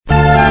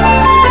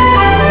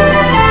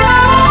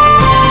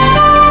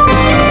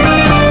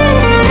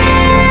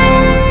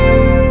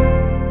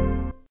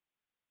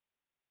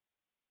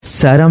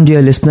Saram,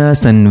 dear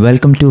listeners, and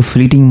welcome to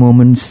Fleeting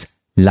Moments,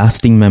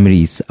 Lasting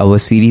Memories, our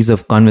series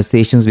of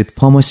conversations with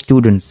former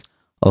students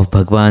of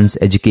Bhagwan's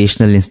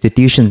educational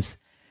institutions.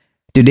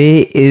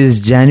 Today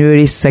is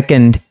January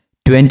 2nd,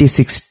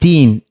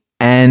 2016,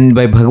 and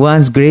by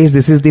Bhagwan's grace,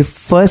 this is the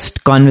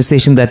first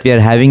conversation that we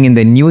are having in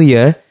the new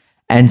year,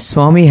 and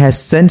Swami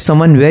has sent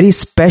someone very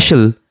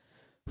special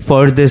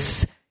for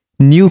this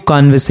new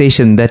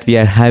conversation that we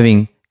are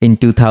having in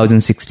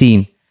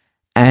 2016.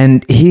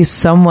 And he is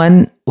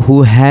someone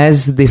who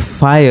has the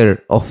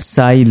fire of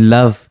Sai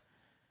love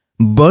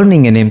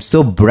burning in him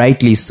so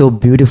brightly, so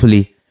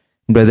beautifully.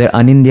 Brother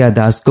Anindya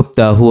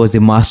Dasgupta, who was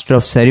the master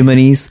of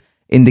ceremonies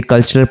in the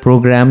cultural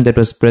program that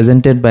was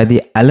presented by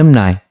the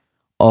alumni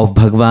of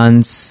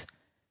Bhagwan's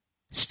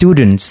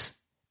students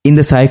in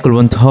the Sai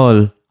Kulwant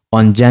Hall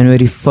on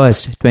January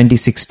 1st,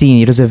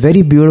 2016. It was a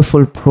very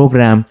beautiful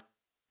program,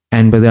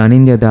 and Brother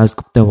Anindya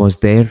Dasgupta was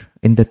there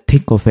in the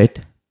thick of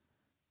it.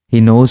 He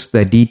knows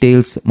the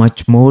details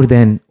much more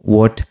than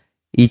what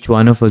each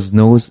one of us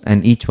knows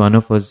and each one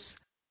of us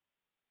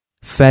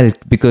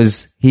felt,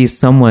 because he is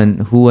someone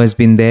who has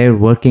been there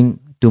working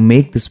to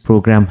make this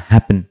program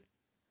happen.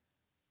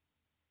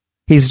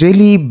 He's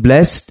really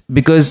blessed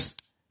because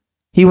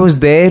he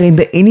was there in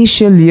the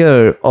initial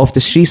year of the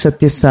Sri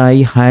Satya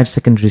Sai Higher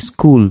Secondary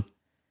School.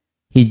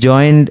 He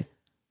joined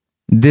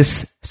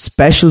this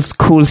special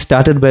school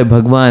started by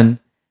Bhagwan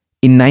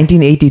in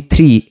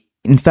 1983.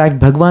 In fact,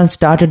 Bhagwan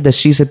started the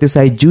Sri Satya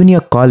Sai Junior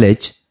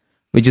College,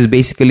 which is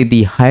basically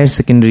the higher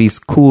secondary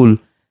school,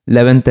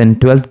 11th and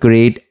 12th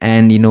grade,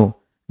 and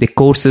the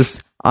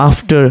courses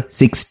after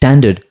 6th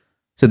standard.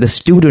 So the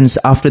students,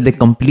 after they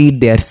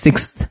complete their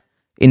 6th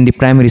in the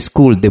primary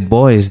school, the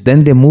boys,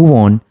 then they move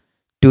on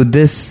to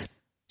this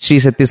Sri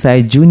Satya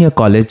Sai Junior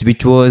College,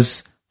 which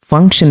was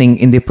functioning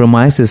in the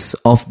premises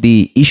of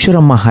the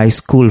Ishwaramma High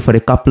School for a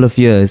couple of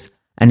years.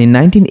 And in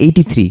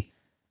 1983,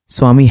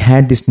 Swami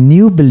had this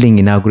new building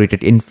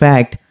inaugurated. In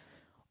fact,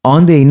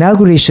 on the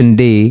inauguration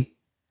day,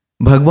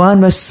 Bhagwan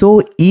was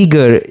so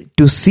eager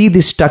to see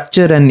the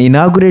structure and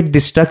inaugurate the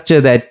structure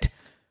that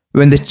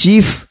when the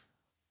Chief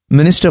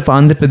Minister of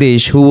Andhra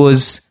Pradesh, who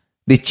was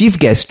the chief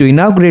guest to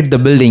inaugurate the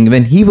building,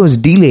 when he was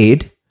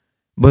delayed,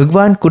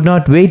 Bhagwan could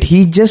not wait.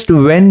 He just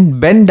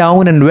bent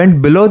down and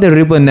went below the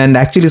ribbon and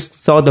actually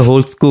saw the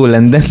whole school.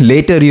 And then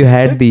later you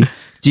had the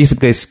chief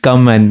guest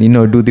come and,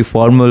 do the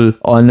formal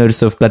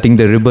honors of cutting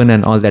the ribbon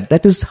and all that.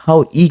 That is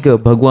how eager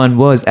Bhagwan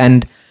was.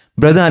 And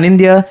Brother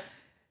Anindya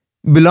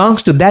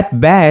belongs to that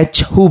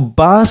batch who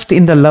basked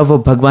in the love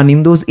of Bhagwan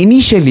in those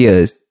initial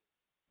years.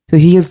 So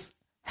he has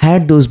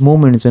had those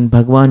moments when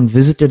Bhagwan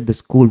visited the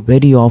school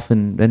very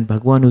often, when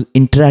Bhagwan would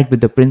interact with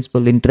the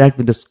principal, interact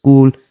with the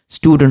school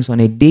students on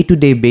a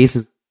day-to-day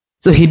basis.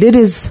 So he did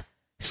his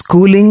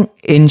schooling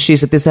in Sri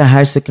Satya Sai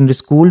Higher Secondary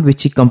School,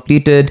 which he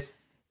completed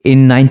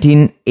in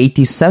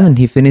 1987.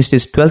 He finished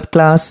his 12th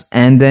class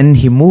and then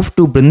he moved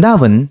to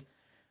Brindavan,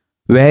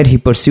 where he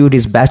pursued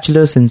his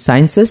bachelor's in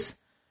sciences,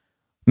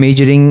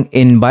 majoring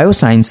in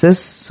biosciences.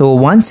 So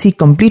once he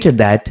completed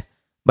that,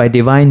 by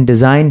divine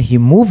design, he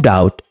moved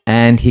out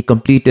and he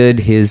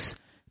completed his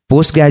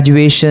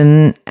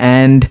post-graduation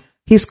and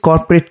his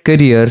corporate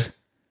career.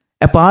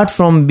 Apart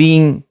from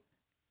being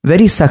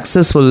very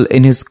successful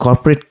in his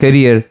corporate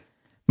career,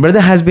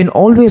 Brother has been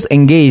always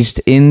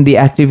engaged in the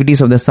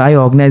activities of the Sai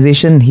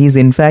organization. He is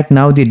in fact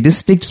now the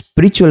district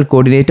spiritual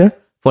coordinator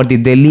for the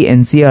Delhi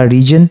NCR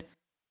region.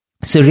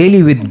 So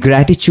really, with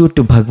gratitude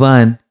to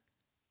Bhagwan,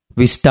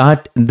 we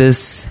start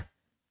this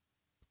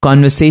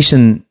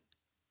conversation,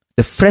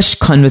 the fresh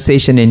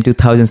conversation in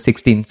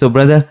 2016. So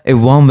brother, a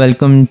warm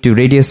welcome to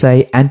Radio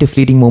Sai and to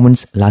Fleeting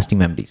Moments, Lasting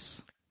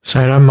Memories.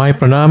 Sairam, my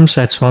pranams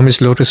at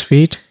Swami's lotus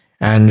feet,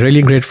 and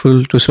really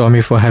grateful to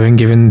Swami for having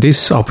given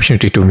this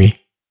opportunity to me.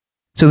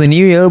 So the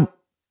new year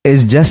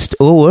is just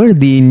over.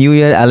 The New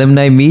Year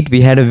alumni meet.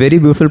 We had a very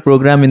beautiful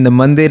program in the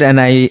Mandir,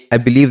 and I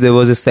believe there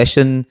was a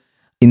session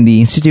in the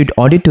Institute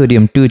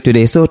auditorium too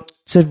today. So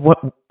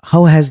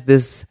how has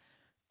this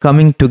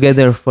coming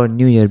together for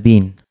New Year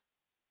been?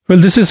 Well,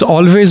 this has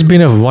always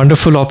been a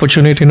wonderful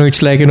opportunity.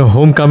 It's like,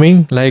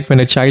 homecoming, like when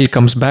a child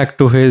comes back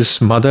to his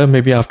mother,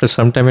 maybe after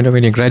some time,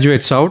 when he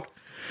graduates out.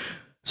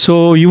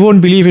 So you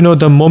won't believe,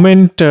 the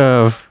moment,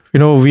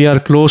 we are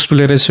close to,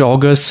 let us say,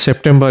 August,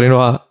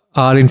 September,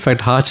 our in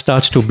fact heart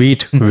starts to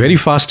beat very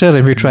faster,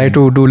 and we try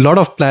to do a lot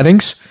of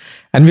plannings,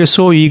 and we are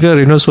so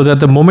eager, so that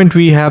the moment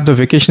we have the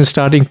vacation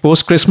starting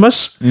post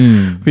Christmas,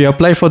 we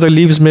apply for the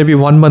leaves maybe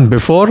 1 month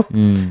before,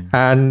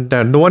 and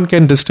no one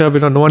can disturb,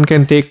 no one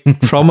can take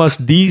from us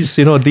these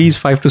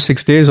 5 to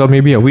 6 days or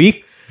maybe a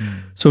week.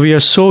 So we are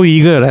so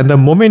eager, and the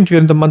moment you're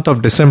in the month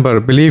of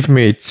December, believe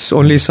me, it's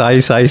only Sai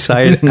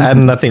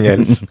and nothing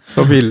else.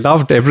 So we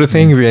loved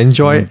everything. We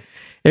enjoy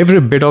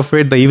every bit of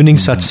it. The evening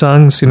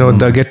satsangs,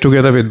 the get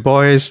together with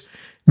boys,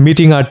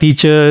 meeting our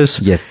teachers,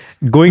 yes,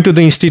 going to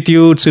the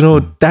institutes,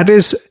 that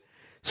is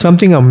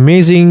something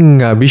amazing.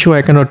 Bishu,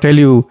 I cannot tell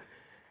you.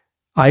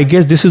 I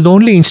guess this is the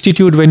only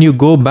institute when you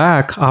go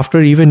back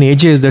after even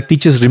ages, the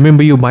teachers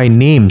remember you by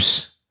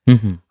names.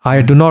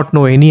 I do not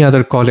know any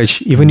other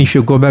college, even if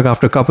you go back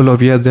after a couple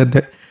of years,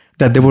 that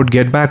they would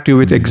get back to you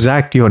with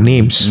exact your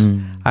names.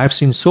 I've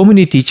seen so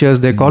many teachers,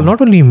 they call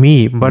not only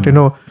me, but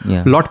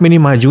lot many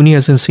my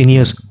juniors and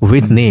seniors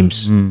with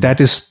names.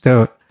 That is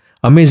the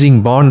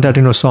amazing bond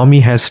that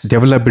Swami has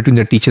developed between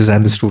the teachers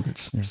and the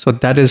students. So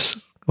that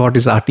is what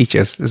is our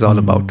teachers is all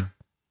about.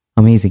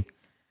 Amazing.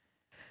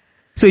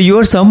 So you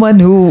are someone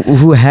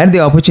who had the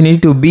opportunity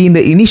to be in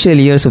the initial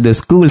years of the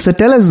school. So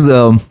tell us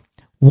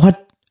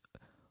what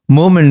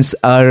moments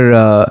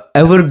are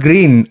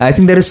evergreen. I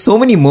think there are so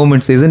many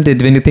moments, isn't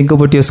it, when you think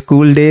about your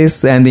school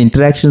days and the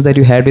interactions that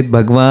you had with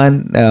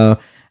Bhagwan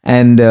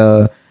and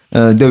the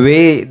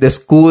way the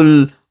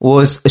school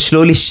was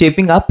slowly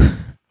shaping up.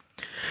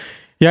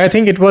 Yeah, I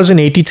think it was in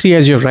 83,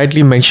 as you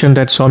rightly mentioned,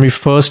 that Swami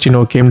first,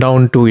 came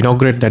down to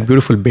inaugurate that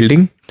beautiful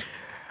building.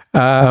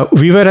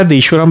 We were at the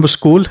Ishwaramba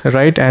school,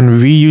 right?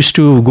 And we used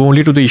to go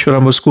only to the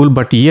Ishwaramba school.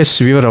 But yes,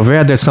 we were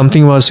aware that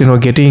something was,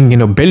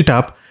 getting, built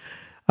up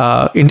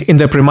in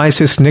the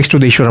premises next to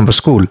the Ishwaramba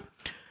school.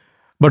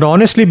 But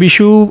honestly,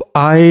 Bishu,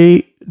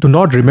 I do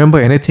not remember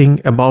anything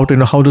about,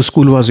 how the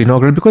school was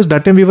inaugurated, because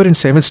that time we were in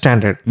 7th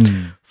standard.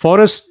 For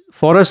us,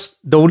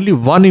 the only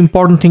one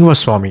important thing was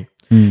Swami.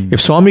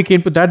 If Swami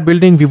came to that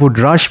building, we would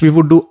rush, we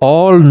would do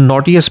all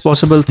naughtiest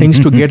possible things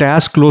to get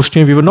as close to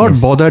him. We were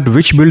not bothered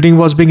which building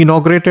was being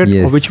inaugurated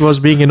or which was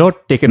being,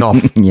 taken off.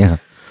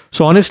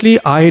 So honestly,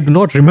 I do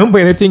not remember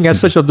anything as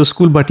such of the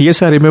school. But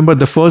yes, I remember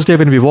the first day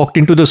when we walked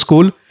into the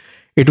school,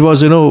 it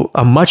was,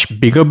 a much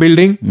bigger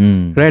building,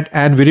 right?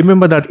 And we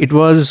remember that it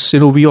was,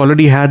 we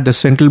already had the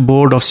Central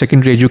Board of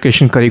Secondary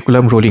Education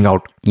curriculum rolling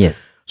out.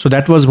 Yes. So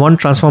that was one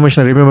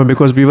transformation I remember,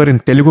 because we were in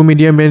Telugu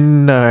medium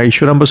in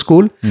Ishwaramba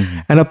school,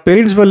 and our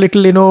parents were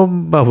little,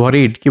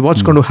 worried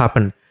what's going to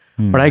happen.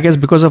 But I guess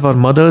because of our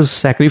mother's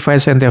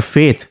sacrifice and their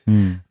faith,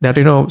 that,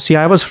 see,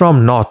 I was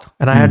from North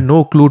and I had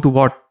no clue to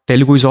what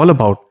Telugu is all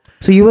about.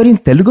 So you were in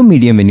Telugu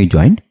medium when you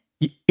joined?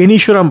 In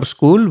Ishwaramba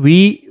school,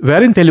 we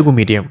were in Telugu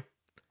medium.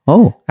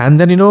 Oh. And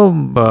then,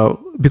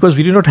 because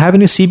we did not have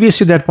any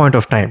CBSE at that point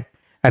of time.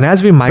 And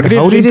as we migrated...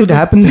 But how did it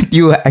happen that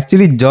you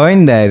actually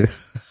joined there?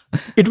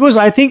 It was,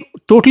 I think,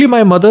 totally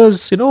my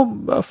mother's,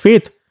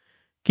 faith.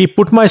 He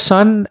put my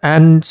son,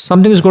 and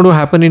something is going to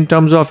happen in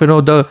terms of,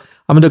 the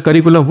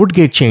curriculum would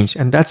get changed.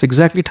 And that's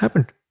exactly it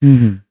happened.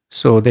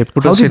 So they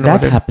put us in... How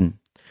did that happen?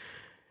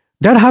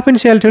 That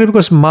happened, I'll tell you,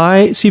 because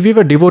we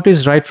were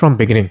devotees right from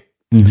beginning.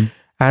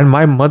 And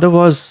my mother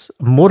was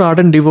more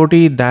ardent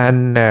devotee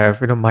than,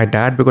 my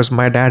dad, because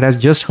my dad has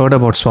just heard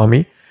about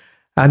Swami.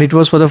 And it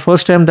was for the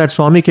first time that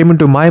Swami came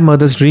into my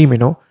mother's dream,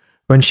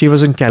 when she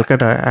was in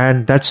Calcutta.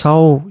 And that's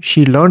how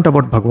she learned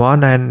about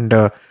Bhagwan.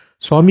 And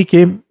Swami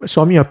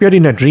appeared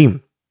in a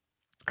dream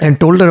and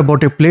told her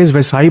about a place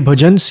where Sai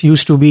Bhajans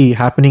used to be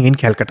happening in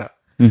Calcutta.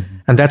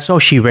 And that's how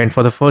she went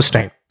for the first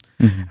time.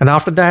 And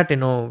after that,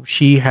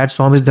 she had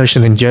Swami's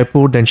darshan in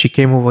Jaipur. Then she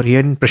came over here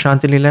in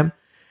Prashanti Nilayam.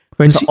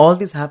 All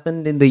this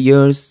happened in the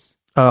years?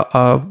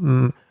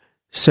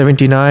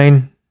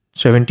 79,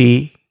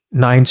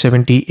 79,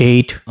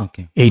 78,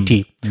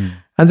 80.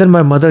 And then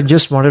my mother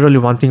just wanted only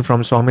one thing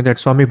from Swami, that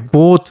Swami,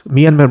 both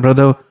me and my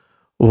brother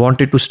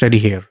wanted to study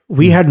here.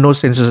 We had no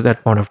senses at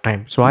that point of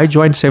time. So I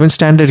joined 7th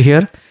standard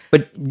here.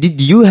 But did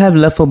you have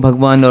love for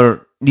Bhagwan,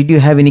 or did you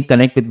have any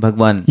connect with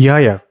Bhagwan?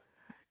 Yeah.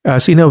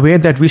 See, in a way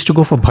that we used to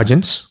go for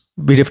bhajans.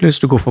 We definitely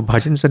used to go for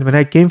bhajans. And when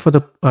I came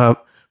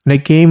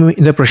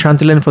in the Prashanti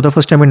Nilayam for the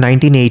first time in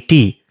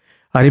 1980,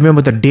 I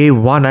remember the day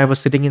one, I was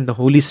sitting in the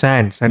holy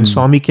sands and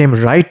Swami came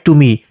right to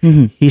me.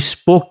 He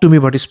spoke to me,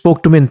 but he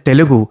spoke to me in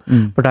Telugu.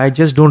 But I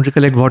just don't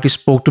recollect what he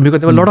spoke to me, because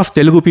there were a lot of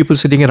Telugu people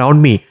sitting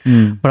around me.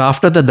 But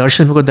after the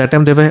darshan, because that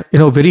time there were,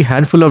 very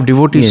handful of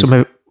devotees.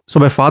 Yes. So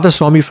my father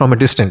saw me from a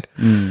distance.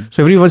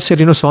 So everyone said,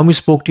 Swami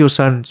spoke to your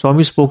son.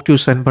 Swami spoke to your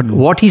son. But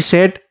what he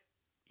said,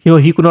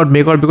 he could not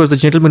make out, because the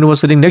gentleman who was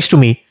sitting next to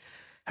me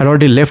had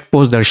already left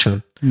post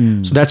darshan.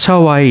 So that's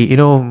how I,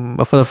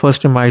 for the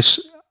first time,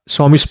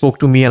 Swami spoke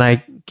to me and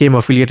I came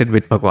affiliated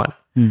with Bhagwan.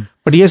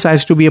 But yes, I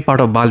used to be a part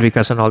of Bal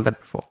Vikas and all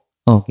that before.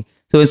 Okay.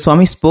 So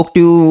Swami spoke to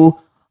you,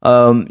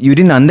 you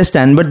didn't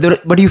understand,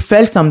 but you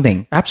felt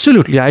something.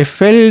 Absolutely. I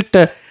felt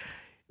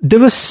there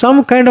was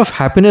some kind of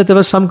happiness, there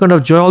was some kind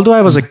of joy, although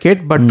I was a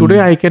kid. But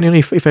today I can,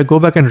 if I go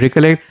back and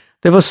recollect,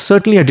 there was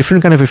certainly a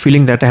different kind of a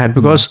feeling that I had,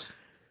 because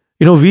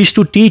we used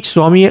to teach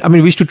Swami,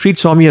 we used to treat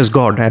Swami as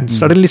God, and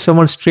suddenly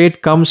someone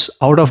straight comes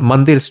out of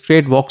Mandir,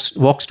 straight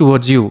walks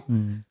towards you,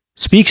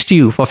 speaks to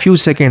you for a few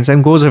seconds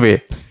and goes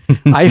away.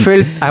 I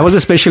felt I was a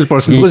special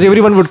person, because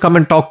everyone would come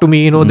and talk to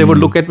me, they would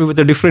look at me with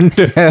a different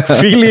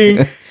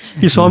feeling.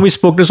 Swami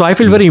spoke to, so I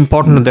feel very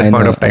important at that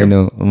point of time. I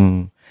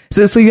know.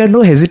 So you had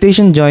no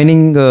hesitation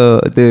joining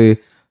the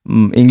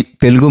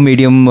Telugu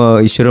medium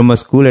Ishwaramba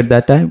school at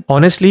that time?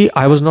 Honestly,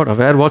 I was not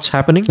aware what's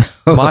happening.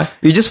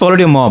 You just followed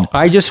your mom?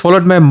 I just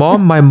followed my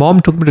mom. My mom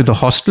took me to the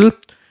hostel,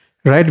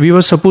 right? We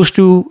were supposed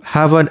to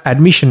have an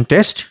admission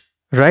test,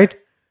 right?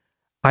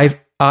 I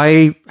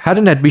had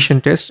an admission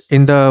test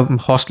in the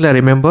hostel, I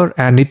remember,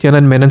 and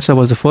Nityanand Menon sir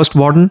was the first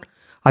warden.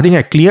 I think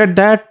I cleared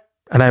that,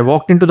 And I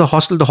walked into the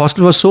hostel. The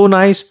hostel was so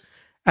nice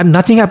and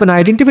nothing happened.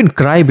 I didn't even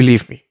cry,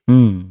 believe me.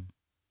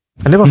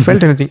 I never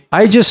felt anything.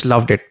 I just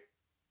loved it.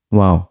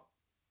 Wow.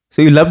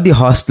 So you loved the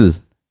hostel.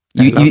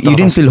 You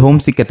didn't feel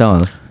homesick at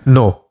all?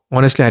 No,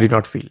 honestly, I did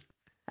not feel.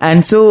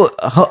 And so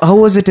how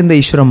was it in the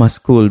Ishwarama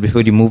school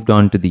before you moved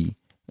on to the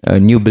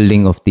new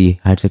building of the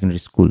higher secondary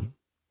school?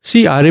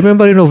 See, I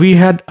remember, we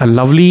had a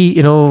lovely,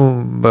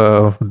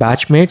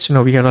 batchmates.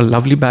 We had a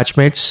lovely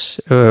batchmates.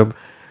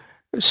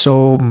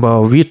 So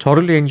we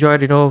thoroughly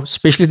enjoyed,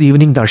 especially the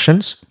evening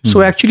darshans.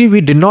 So actually,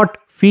 we did not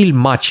feel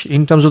much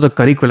in terms of the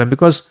curriculum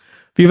because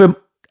we were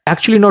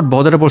actually not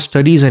bothered about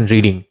studies and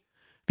reading.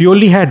 We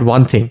only had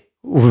one thing.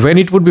 When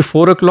it would be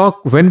 4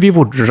 o'clock, when we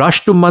would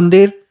rush to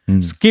Mandir,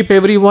 skip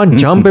everyone,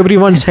 jump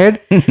everyone's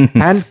head,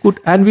 and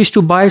we used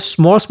to buy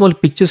small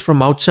pictures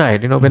from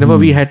outside, whenever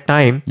we had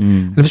time.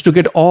 And we used to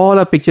get all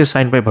our pictures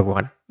signed by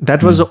Bhagwan.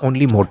 That was the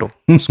only motto.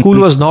 School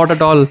was not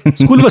at all,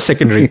 school was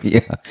secondary. Yeah.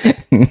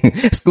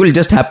 School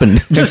just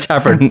happened. Just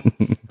happened.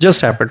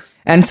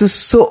 And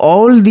so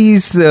all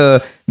these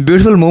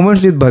beautiful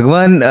moments with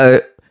Bhagwan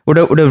would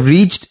have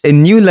reached a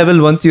new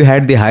level once you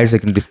had the higher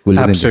secondary school,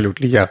 isn't it?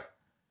 Absolutely, yeah.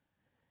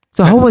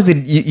 So how was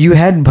it? You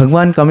had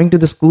Bhagwan coming to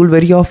the school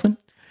very often?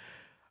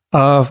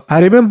 I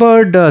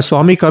remembered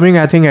Swami coming,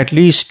 I think, at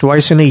least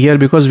twice in a year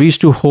because we used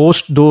to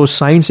host those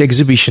science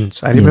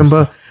exhibitions. I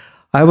remember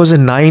I was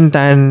in 9th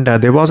and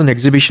there was an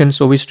exhibition.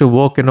 So we used to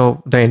work,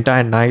 the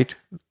entire night,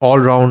 all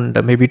around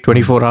maybe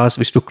 24 hours.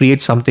 We used to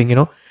create something,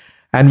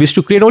 and we used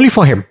to create only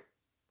for him,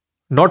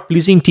 not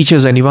pleasing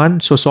teachers, anyone.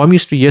 So Swami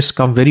used to,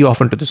 come very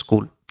often to the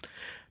school.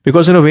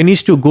 Because, when he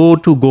used to go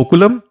to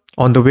Gokulam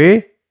on the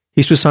way, he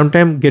used to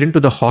sometimes get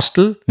into the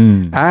hostel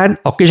and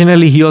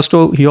occasionally he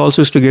also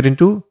used to get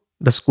into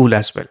the school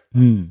as well.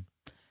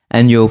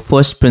 And your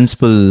first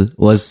principal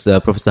was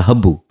Professor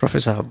Habbu.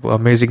 Professor Habbu,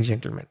 amazing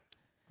gentleman.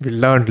 We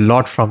learned a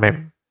lot from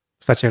him.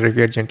 Such a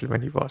revered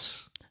gentleman he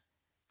was.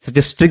 Such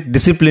a strict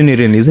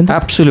disciplinarian, isn't it?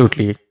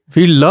 Absolutely.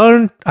 We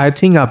learned, I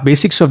think, our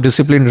basics of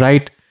discipline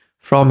right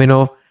from,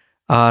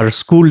 our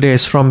school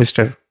days from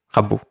Mr.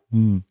 Habbu.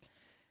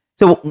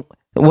 So,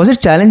 was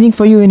it challenging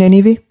for you in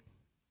any way?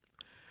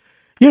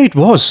 Yeah, it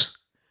was.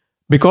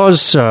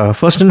 Because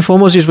first and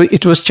foremost,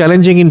 it was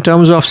challenging in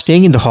terms of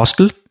staying in the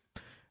hostel,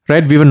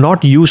 right? We were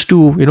not used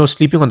to,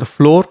 sleeping on the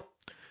floor.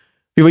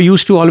 We were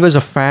used to always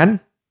a fan,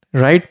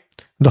 right?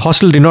 The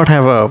hostel did not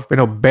have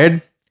a,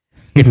 bed.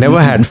 It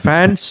never had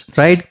fans,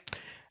 right?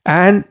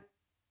 And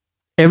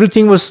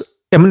everything was,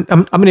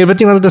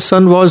 everything under the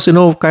sun was,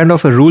 kind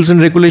of a rules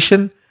and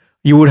regulation.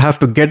 You would have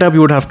to get up.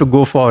 You would have to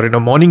go for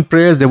morning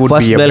prayers. There would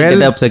First be a bell,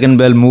 get up. Second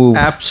bell, move.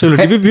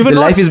 Absolutely.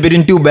 Life is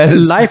between two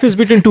bells. Life is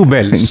between two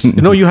bells.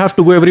 You have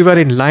to go everywhere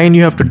in line.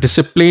 You have to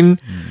discipline.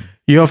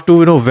 You have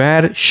to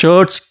wear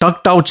shirts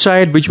tucked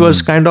outside, which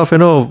was kind of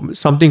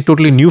something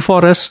totally new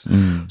for us.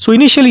 So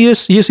initially,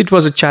 yes, it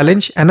was a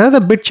challenge. Another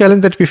big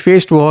challenge that we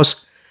faced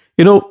was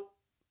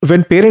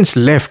when parents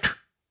left,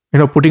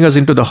 putting us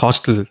into the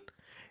hostel.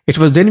 It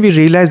was then we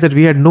realized that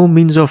we had no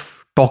means of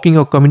talking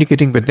or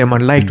communicating with them.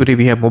 Unlike today,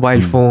 we have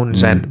mobile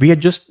phones, and we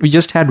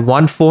just had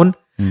one phone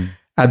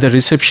at the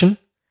reception,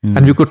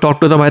 and we could talk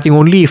to them. I think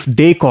only if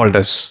they called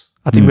us.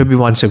 I think maybe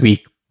once a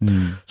week.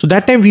 So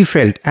that time we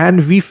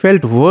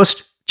felt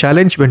worst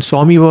challenge when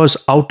Swami was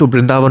out to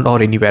Vrindavan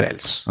or anywhere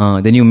else.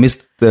 Then you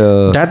missed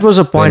the. That was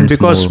a point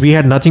because we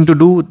had nothing to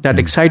do. That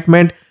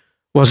excitement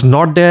was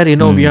not there.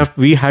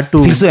 We had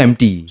to feel so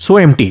empty. So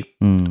empty.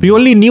 We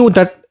only knew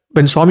that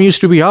when Swami used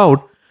to be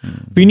out.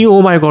 We knew,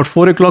 oh my God,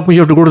 4 o'clock means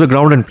you have to go to the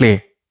ground and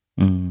play.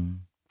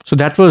 So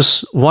that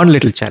was one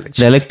little challenge.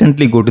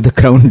 Reluctantly go to the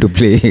ground to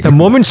play. The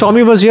moment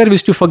Swami was here, we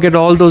used to forget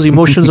all those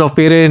emotions of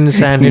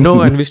parents and,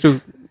 and we used to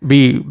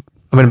be,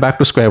 back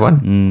to square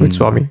one with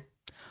Swami.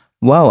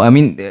 Wow.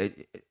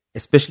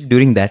 Especially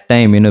during that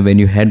time, when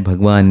you had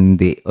Bhagwan in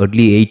the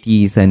early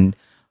 80s and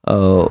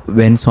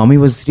when Swami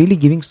was really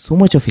giving so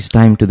much of his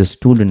time to the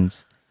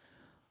students,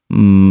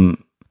 the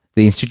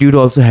institute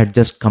also had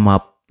just come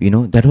up.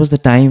 That was the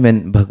time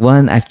when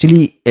Bhagwan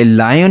actually a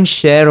lion's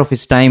share of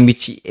his time,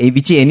 which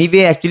he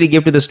anyway actually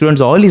gave to the students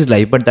all his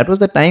life. But that was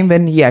the time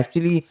when he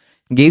actually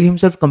gave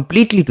himself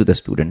completely to the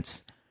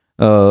students.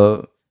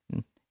 In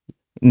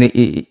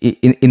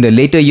the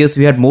later years,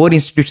 we had more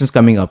institutions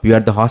coming up. You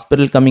had the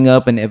hospital coming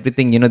up and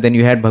everything. Then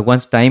you had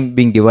Bhagwan's time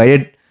being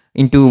divided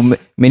into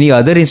many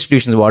other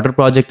institutions, water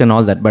project and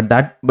all that.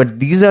 But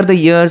these are the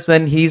years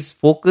when his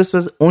focus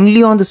was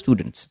only on the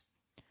students.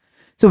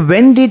 So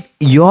when did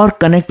your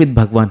connect with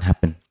Bhagwan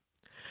happen?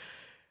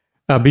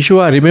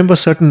 Bishu, I remember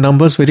certain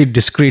numbers very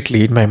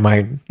discreetly in my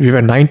mind. We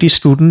were 90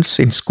 students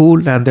in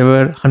school and there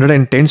were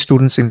 110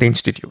 students in the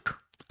institute.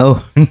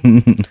 Oh.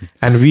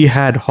 And we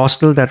had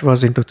hostel that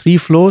was into 3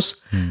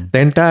 floors. The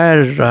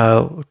entire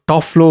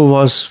top floor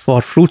was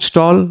for fruit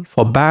stall,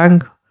 for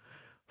bank,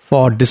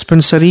 for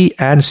dispensary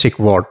and sick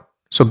ward.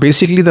 So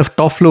basically the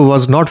top floor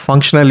was not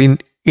functional in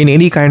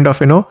any kind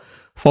of,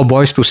 for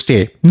boys to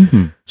stay.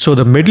 So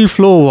the middle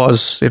floor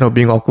was,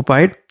 being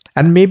occupied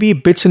and maybe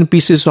bits and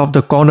pieces of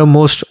the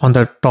cornermost on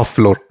the top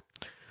floor.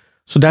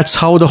 So that's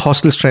how the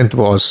hostel strength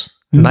was.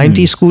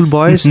 90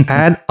 schoolboys,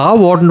 and our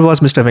warden was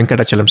Mr.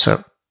 Venkatachalam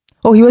sir.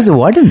 Oh, he was a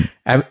warden.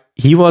 And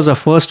he was a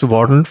first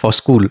warden for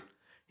school.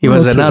 He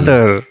was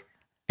another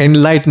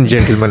enlightened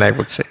gentleman, I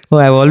would say. Oh,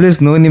 I've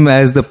always known him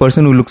as the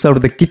person who looks out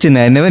of the kitchen.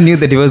 I never knew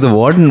that he was the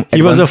warden.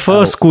 He was the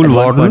first school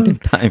warden.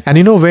 And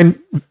you know, when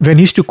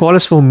he used to call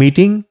us for a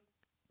meeting,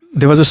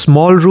 there was a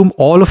small room.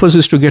 All of us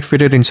used to get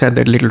fitted inside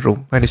that little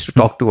room and used to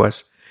talk to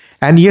us.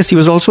 And yes, he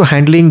was also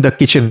handling the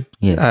kitchen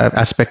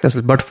aspect as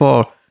well. But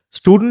for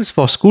students,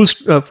 for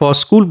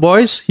school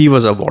boys, he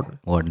was a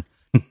warden.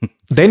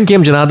 Then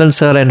came Janardhan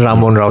sir and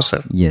Rammohan Rao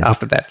sir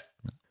after that.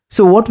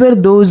 So what were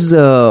those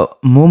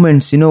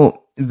moments,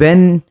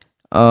 when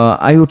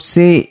I would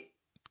say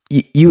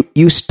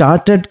you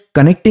started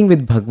connecting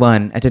with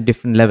Bhagwan at a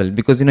different level?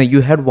 Because,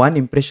 you had one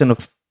impression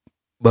of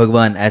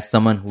Bhagwan as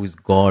someone who is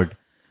God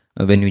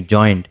when you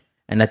joined.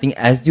 And I think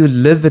as you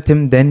live with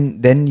him,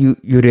 then you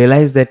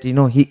realize that,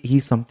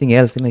 he's something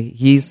else.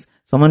 He's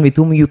someone with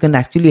whom you can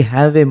actually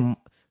have a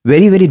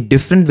very, very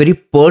different, very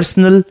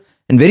personal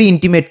and very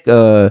intimate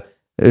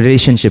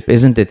relationship,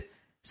 isn't it?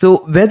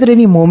 So were there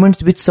any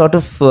moments which sort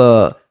of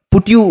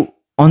put you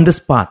on this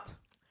path?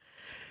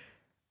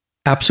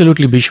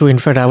 Absolutely, Bishu. In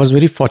fact, I was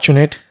very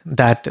fortunate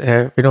that,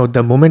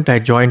 the moment I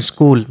joined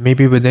school,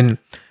 maybe within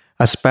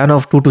a span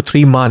of 2 to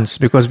 3 months,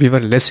 because we were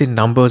less in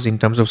numbers in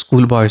terms of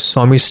schoolboys,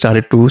 Swami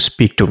started to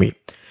speak to me.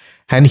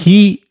 And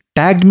he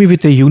tagged me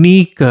with a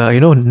unique,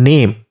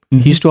 name.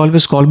 He used to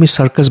always call me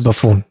Circus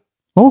Buffoon.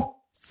 Oh,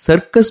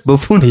 Circus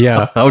Buffoon.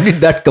 Yeah. How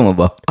did that come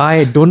about?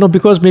 I don't know,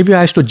 because maybe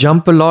I used to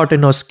jump a lot,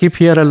 skip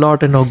here a lot,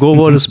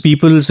 go over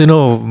people's,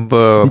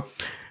 their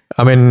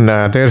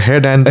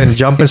head and then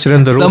jump and sit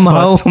in the room.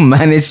 Somehow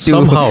managed to.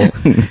 Somehow.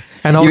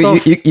 And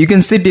you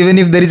can sit even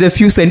if there is a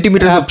few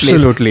centimeters of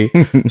place. Absolutely.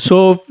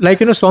 So,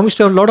 Swami used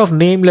to have a lot of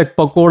name like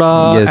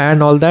Pakoda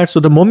and all that.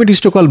 So, the moment he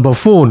used to call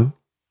Buffoon,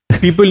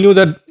 people knew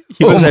that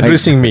he was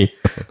addressing me.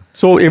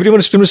 So, everyone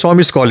used to know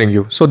Swami is calling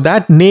you. So,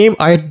 that name,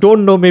 I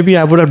don't know, maybe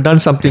I would have done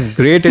something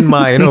great in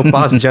my,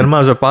 past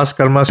janmas or past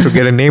karmas to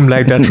get a name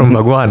like that from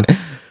Bhagwan.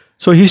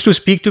 So, he used to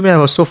speak to me. I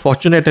was so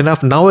fortunate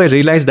enough. Now, I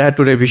realize that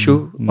today,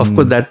 Vishu. Of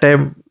course, that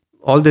time,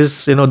 all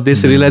this,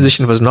 this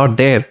realization was not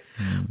there.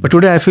 But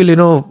today I feel,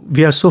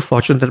 we are so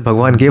fortunate that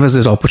Bhagwan gave us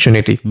this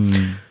opportunity.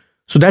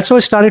 So that's how I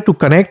started to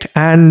connect.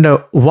 And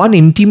one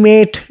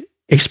intimate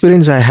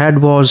experience I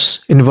had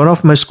was in one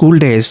of my school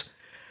days,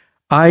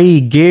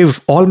 I gave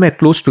all my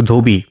clothes to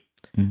Dhobi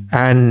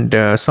and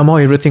somehow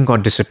everything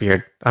got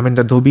disappeared.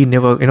 The Dhobi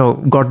never,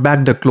 got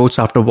back the clothes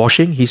after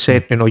washing. He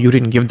said, you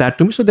didn't give that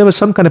to me. So there was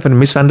some kind of a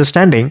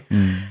misunderstanding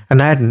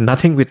and I had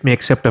nothing with me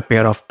except a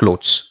pair of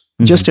clothes.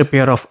 Just a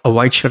pair of a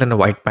white shirt and a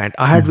white pant.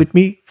 I had with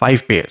me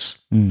 5 pairs.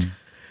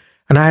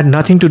 And I had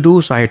nothing to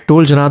do. So I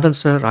told Janardhan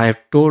sir, I have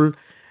told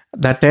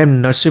that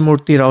time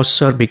Narsimurti Rao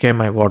sir became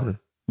my warden.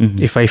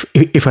 If I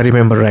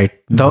remember right.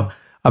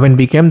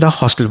 Became the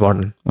hostel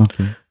warden.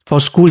 Okay. For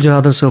school,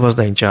 Janardhan sir was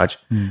the in charge.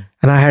 And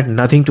I had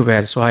nothing to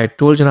wear. So I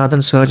told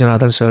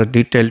Janardhan sir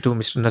did tell to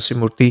Mr.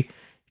 Narsimurti,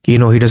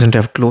 he doesn't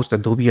have clothes, the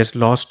Dhobi has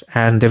lost.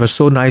 And they were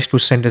so nice to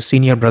send a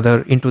senior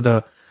brother into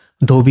the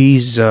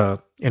Dhobi's, a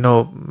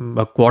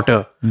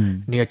quarter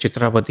near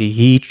Chitrapati.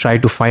 He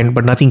tried to find,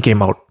 but nothing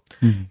came out.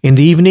 In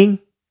the evening,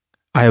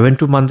 I went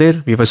to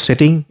Mandir. We were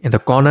sitting in the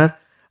corner.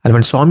 And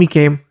when Swami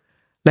came,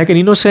 like an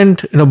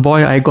innocent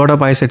boy, I got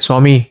up. I said,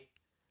 Swami,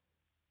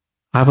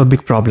 I have a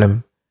big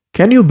problem.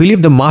 Can you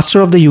believe the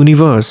master of the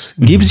universe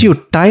gives you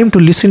time to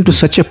listen to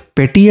such a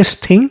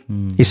pettiest thing?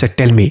 He said,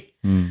 tell me.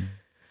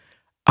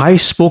 I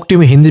spoke to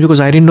him in Hindi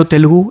because I didn't know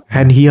Telugu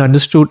and he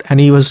understood and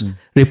he was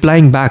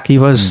replying back. He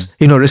was,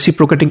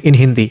 reciprocating in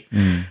Hindi.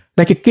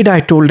 Like a kid, I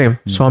told him,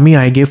 Swami,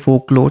 I gave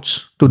 4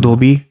 clothes to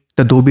Dhobi.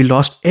 The Dhobi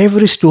lost.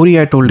 Every story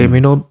I told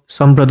him,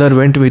 some brother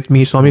went with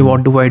me. Swami,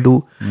 what do I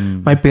do?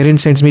 My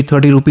parents sends me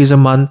 30 rupees a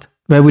month.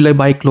 Where will I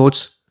buy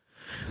clothes?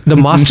 The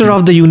master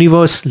of the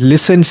universe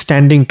listened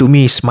standing to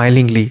me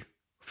smilingly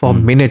for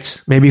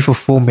minutes, maybe for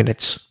 4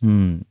 minutes.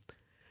 And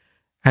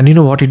you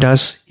know what he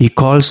does? He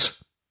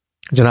calls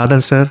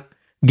Janardhan sir,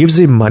 gives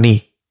him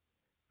money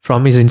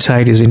from his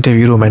inside his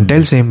interview room and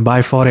tells him,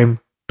 buy for him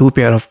 2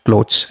 pair of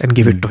clothes and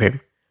give it to him.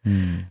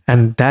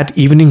 And that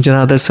evening,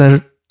 Janardhan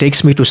sir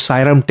takes me to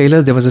Sairam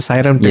Tailor. There was a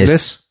Sairam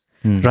Tailors,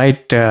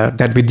 right? That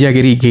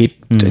Vidyagiri gate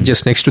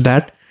just next to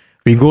that.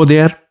 We go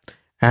there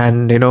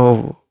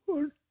and,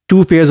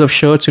 2 pairs of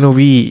shirts,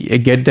 we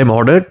get them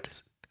ordered.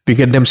 We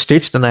get them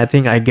stitched and I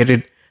think I get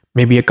it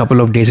maybe a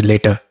couple of days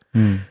later.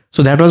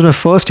 So that was my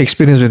first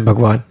experience with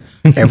Bhagwan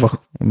ever.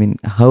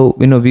 How,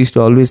 we used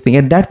to always think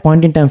at that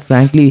point in time,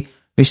 frankly,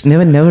 we should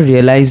never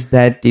realize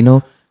that,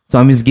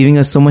 Swami is giving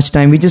us so much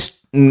time. We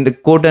just,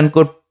 quote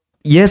unquote,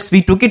 yes,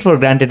 we took it for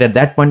granted at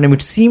that point in time.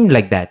 It seemed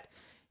like that,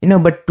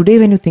 but today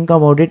when you think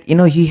about it,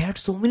 he had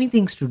so many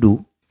things to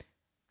do.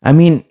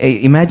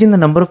 Imagine the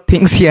number of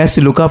things he has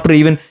to look after,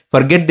 even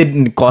forget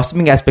the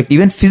cosmic aspect,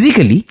 even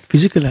physically,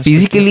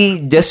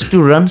 just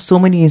to run so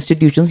many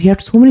institutions. He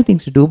had so many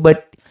things to do,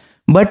 but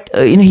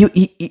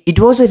it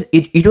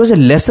was a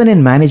lesson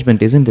in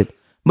management, isn't it?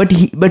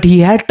 But he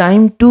had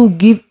time to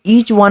give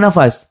each one of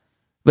us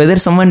Whether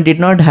someone did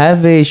not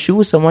have a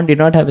shoe, someone did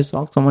not have a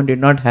sock, someone did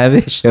not have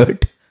a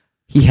shirt,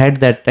 he had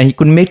that, and he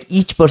could make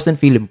each person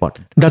feel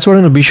important. That's what,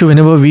 Bishu,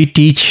 whenever we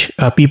teach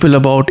people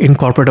about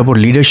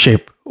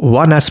leadership,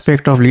 one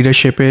aspect of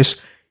leadership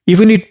is,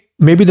 even it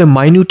may be the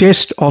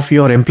minutest of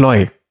your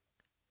employee,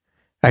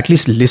 at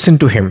least listen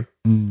to him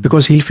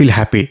because he'll feel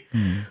happy.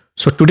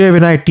 So today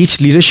when I teach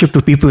leadership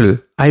to people,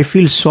 I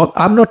feel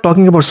I'm not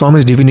talking about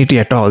Swami's divinity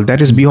at all.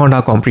 That is beyond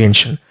our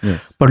comprehension.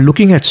 Yes. But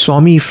looking at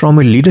Swami from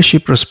a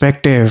leadership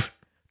perspective,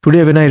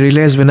 today when I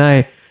realize, when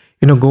I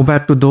go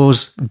back to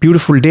those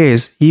beautiful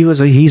days,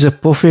 he's a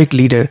perfect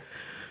leader.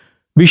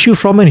 Bishu,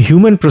 from a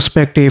human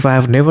perspective, I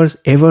have never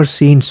ever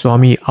seen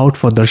Swami out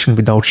for darshan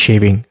without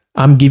shaving.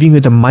 I'm giving you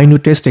the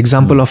minutest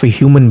example of a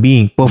human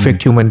being,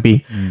 perfect human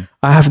being.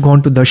 I have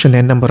gone to darshan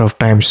n number of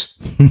times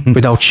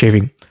without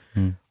shaving.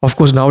 Of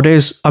course,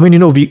 nowadays,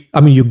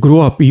 you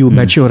grow up, you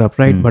mature up,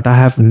 right? But I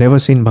have never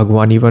seen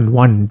Bhagwan even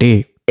one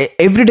day.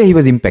 Every day he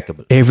was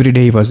impeccable. Every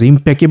day he was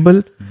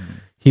impeccable.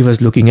 He was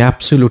looking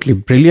absolutely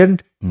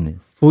brilliant,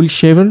 full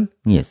shaven,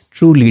 Yes.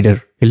 true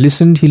leader. He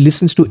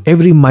listens to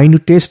every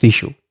minutest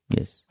issue.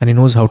 Yes. And he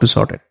knows how to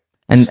sort it.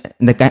 And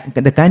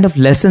the kind of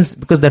lessons,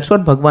 because that's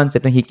what Bhagwan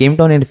said. He came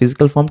down in a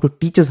physical form to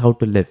teach us how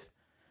to live.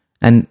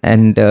 And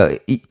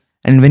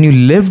when you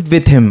lived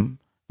with him,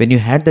 when you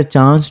had the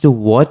chance to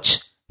watch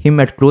him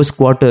at close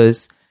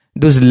quarters,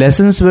 those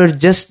lessons were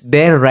just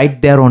there,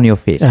 right there on your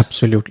face.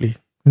 Absolutely.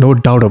 No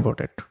doubt about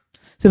it.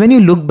 So when you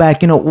look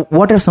back,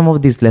 what are some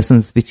of these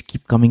lessons which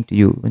keep coming to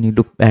you when you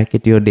look back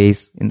at your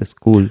days in the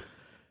school?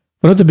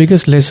 One of the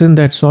biggest lessons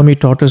that Swami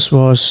taught us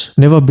was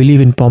never believe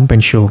in pomp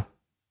and show,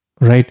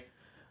 right?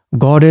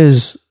 God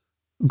is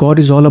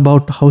all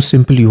about how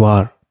simple you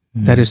are.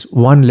 That is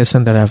one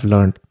lesson that I've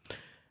learned.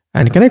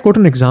 And can I quote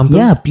an example?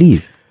 Yeah,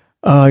 please.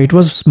 It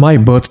was my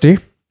birthday,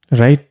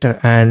 right?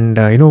 And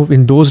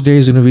in those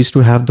days, we used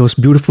to have those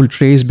beautiful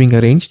trays being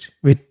arranged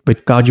with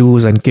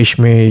kajus and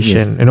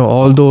kishmish and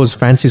all those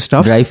fancy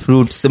stuff. Dry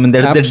fruits. That's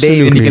the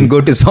day when you can go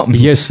to Swami.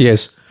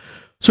 Yes.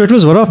 So it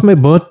was one of my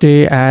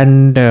birthday,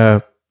 and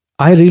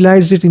I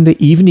realized it in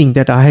the evening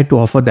that I had to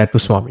offer that to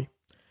Swami.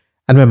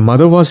 And my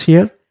mother was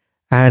here,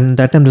 and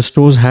that time the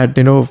stores had,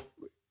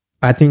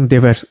 I think they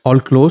were all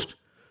closed.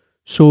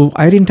 So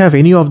I didn't have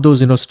any of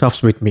those,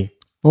 stuffs with me.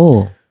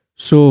 Oh.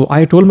 So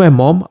I told my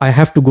mom I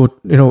have to go,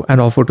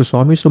 and offer to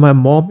Swami. So my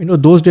mom,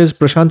 those days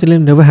Prasanthi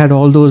Nilayam never had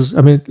all those,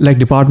 like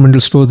departmental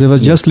stores. There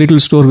was just little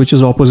store which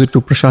is opposite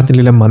to Prasanthi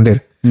Nilayam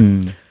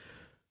Mandir.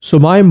 So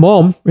my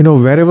mom,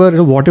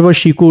 wherever, whatever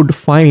she could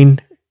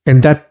find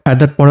at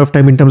that point of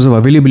time in terms of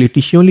availability,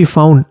 she only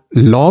found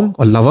long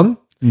or lavang.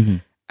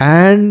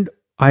 And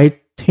I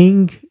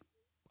think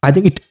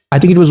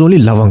it was only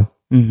lavang,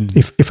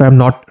 if I'm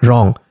not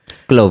wrong.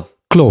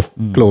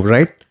 Clove,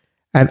 right?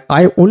 And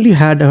I only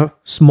had a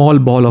small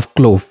ball of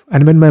clove.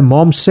 And when my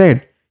mom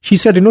said, she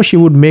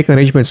would make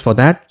arrangements for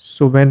that.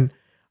 So when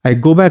I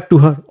go back to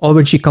her, or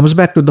when she comes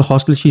back to the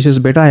hostel, she says,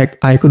 "Beta,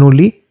 I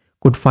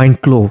could find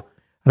clove."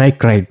 And I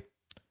cried.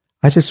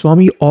 I said,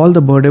 "Swami, all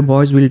the birthday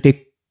boys will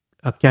take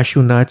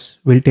cashew nuts,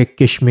 will take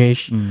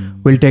kishmish,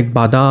 will take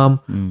badam,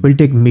 will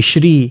take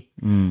mishri.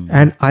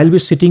 And I'll be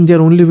sitting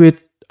there only with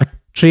a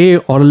tray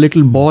or a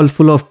little ball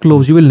full of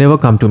cloves. You will never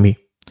come to me."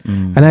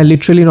 And I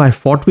literally, I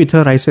fought with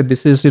her. I said,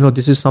 this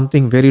is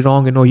something very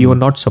wrong. You are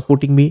not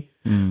supporting me.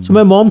 So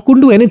my mom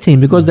couldn't do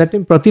anything because that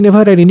time Prati never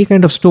had any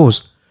kind of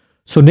stores.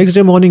 So next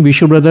day morning,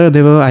 Vishu brother,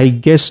 there were, I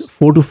guess,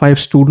 4 to 5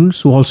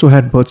 students who also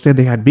had birthday.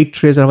 They had big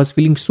trays. I was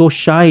feeling so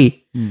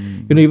shy,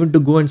 even to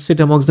go and sit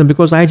amongst them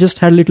because I just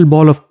had a little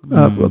ball of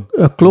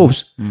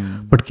cloves.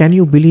 But can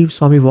you believe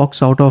Swami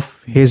walks out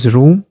of his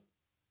room?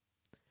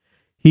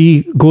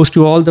 He goes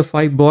to all the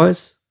 5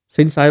 boys.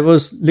 Since I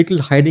was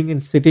little hiding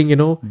and sitting, in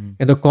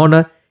the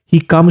corner, he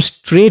comes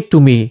straight to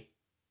me,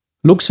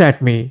 looks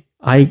at me.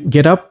 I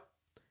get up.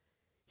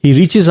 He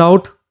reaches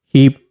out.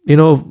 He,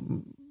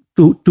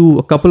 to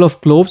a couple of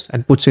cloves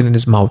and puts it in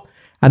his mouth.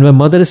 And my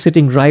mother is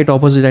sitting right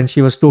opposite and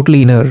she was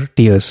totally in her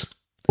tears.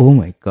 Oh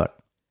my God.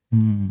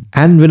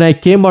 And when I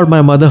came out,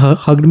 my mother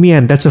hugged me,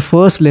 and that's the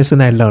first lesson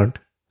I learned.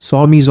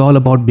 Swami is all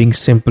about being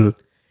simple.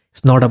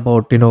 It's not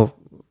about,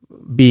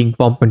 being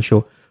pomp and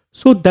show.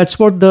 So that's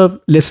what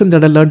the lesson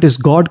that I learned is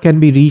God can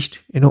be reached,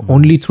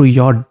 only through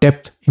your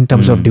depth in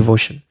terms of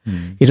devotion.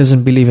 He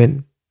doesn't believe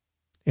in,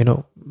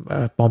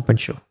 pomp and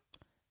show.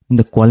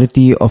 The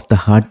quality of the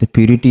heart, the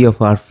purity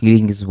of our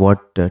feeling is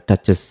what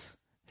touches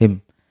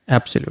him.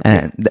 Absolutely.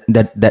 And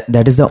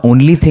that is the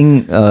only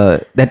thing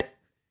that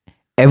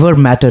ever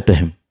mattered to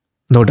him.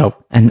 No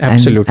doubt.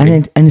 Absolutely.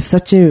 And it's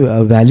such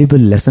a valuable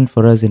lesson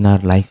for us in our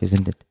life,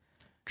 isn't it?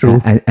 True.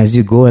 As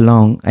you go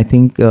along, I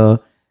think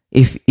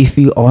if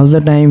we all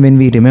the time, when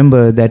we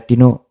remember that,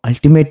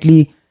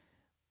 ultimately,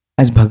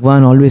 as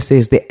Bhagwan always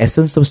says, the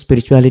essence of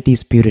spirituality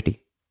is purity.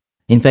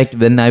 In fact,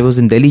 when I was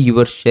in Delhi, you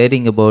were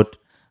sharing about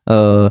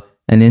an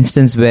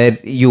instance where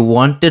you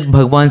wanted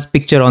Bhagwan's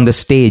picture on the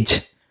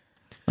stage.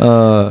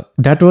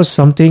 That was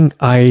something,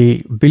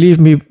 I believe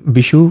me,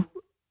 Bishu.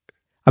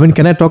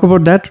 Can I talk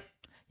about that?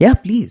 Yeah,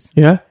 please.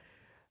 Yeah.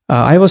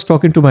 I was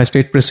talking to my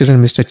state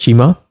president, Mr.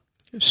 Chima.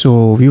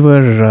 So we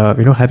were,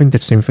 having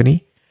that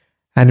symphony.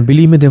 And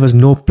believe me, there was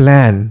no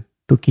plan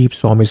to keep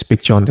Swami's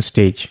picture on the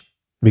stage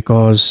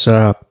because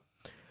I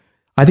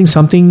think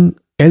something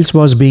else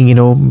was being,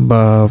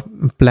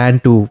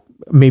 planned to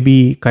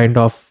maybe kind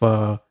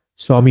of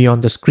Swami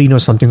on the screen or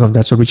something of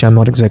that sort, which I'm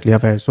not exactly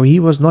aware. So he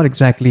was not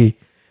exactly,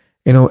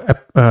 in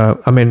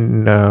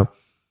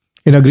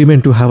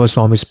agreement to have a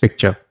Swami's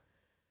picture.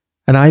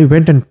 And I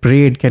went and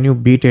prayed, can you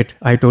beat it?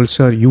 I told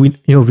sir,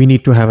 we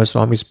need to have a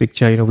Swami's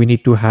picture. We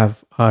need to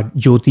have a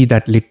Jyoti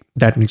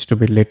that needs to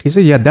be lit. He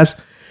said,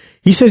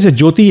 he says a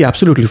Jyoti,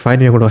 absolutely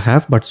fine, you're going to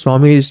have. But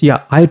Swami's,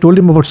 I told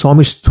him about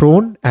Swami's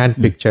throne and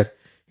picture.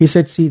 He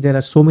said, see, there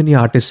are so many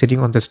artists sitting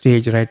on the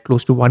stage, right?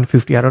 Close to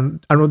 150. I don't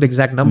know the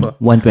exact number.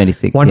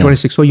 126.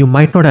 126. Yeah. So you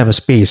might not have a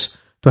space.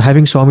 So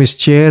having Swami's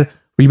chair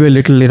will be a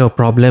little,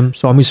 problem.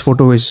 Swami's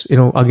photo is,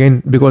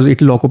 again, because it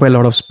will occupy a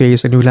lot of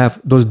space and you will have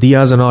those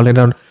diyas and all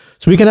around.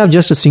 So we can have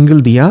just a single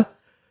diya.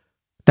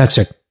 That's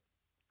it.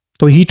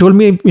 So he told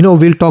me,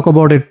 we'll talk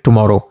about it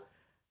tomorrow.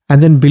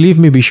 And then believe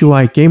me, Bishu,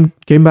 I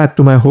came back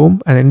to my home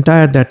and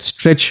entire that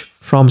stretch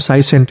from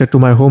Sai Center to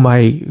my home,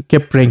 I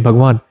kept praying,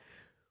 Bhagwan,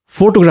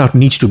 photograph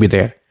needs to be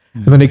there.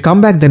 And when I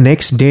come back the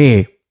next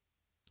day,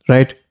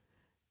 right,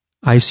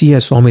 I see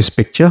a Swami's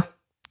picture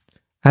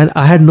and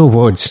I had no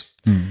words.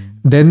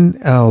 Then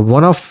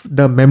one of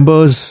the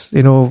members,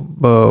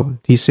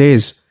 he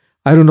says,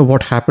 I don't know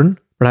what happened,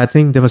 but I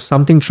think there was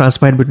something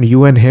transpired between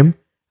you and him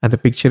and the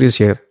picture is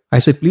here. I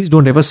said, please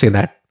don't ever say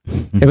that.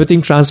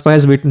 Everything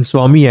transpires between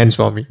Swami and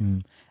Swami.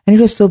 And it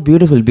was so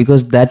beautiful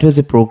because that was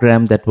a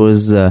program that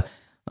was that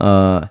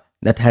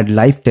had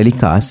live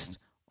telecast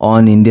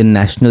on Indian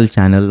National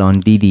Channel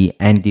on DD,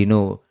 and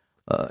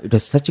it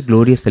was such a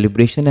glorious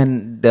celebration,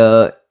 and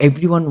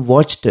everyone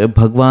watched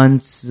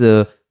Bhagwan's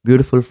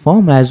beautiful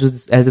form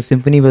as the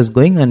symphony was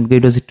going, and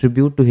it was a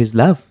tribute to his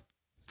love.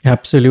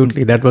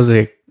 Absolutely, that was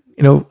a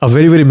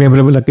very, very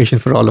memorable occasion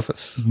for all of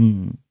us.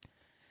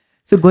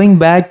 So going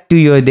back to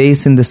your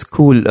days in the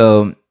school,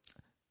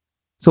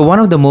 so one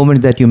of the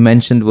moments that you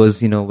mentioned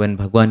was, when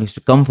Bhagwan used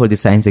to come for the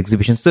science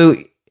exhibition. So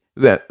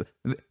were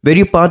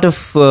you part of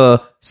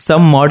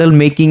some model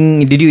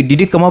making?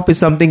 Did you come up with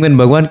something when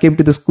Bhagwan came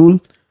to the school?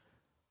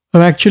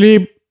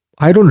 Actually,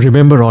 I don't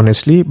remember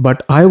honestly,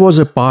 but I was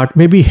a part,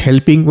 maybe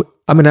helping.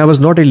 I was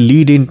not a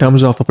lead in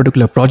terms of a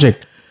particular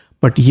project,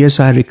 but yes,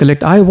 I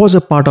recollect I was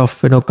a part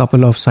of a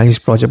couple of science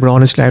projects. But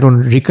honestly, I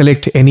don't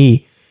recollect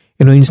any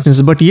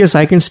instances. But yes,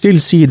 I can still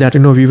see that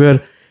we were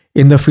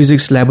in the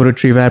physics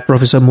laboratory where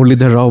Professor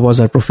Muralidhar Rao was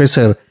our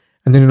professor.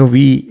 And then,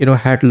 we,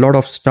 had a lot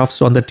of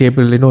stuffs on the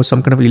table,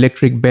 some kind of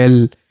electric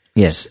bell.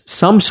 Yes.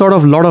 Some sort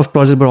of lot of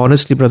projects. But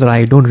honestly, brother,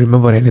 I don't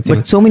remember anything.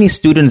 But so many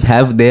students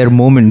have their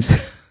moments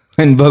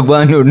when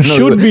Bhagwan would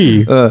should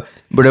be.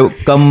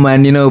 Come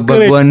and,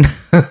 Bhagwan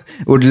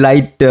would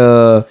light,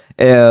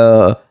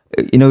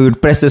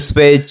 you'd press a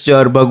switch,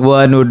 or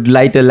Bhagwan would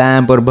light a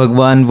lamp, or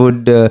Bhagwan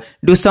would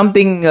do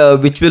something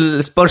which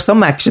will spur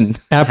some action.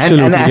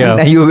 Absolutely.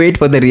 And you wait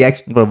for the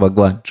reaction from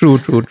Bhagwan.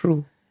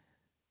 True.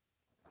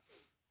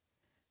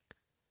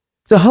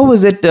 So how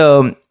was it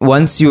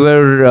once you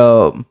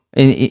were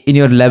in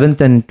your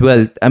 11th and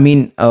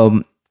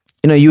 12th?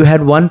 You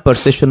had one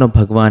perception of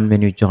Bhagwan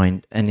when you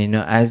joined. And,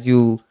 as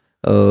you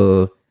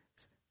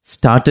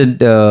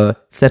started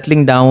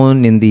settling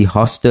down in the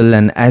hostel,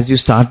 and as you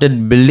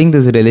started building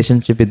this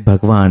relationship with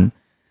Bhagwan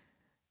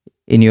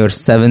in your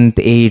 7th,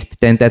 8th,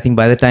 10th, I think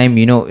by the time,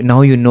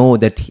 now you know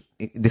that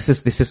this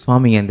is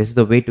Swami and this is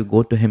the way to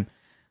go to him.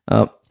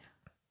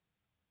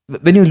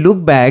 When you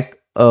look back,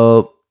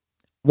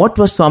 what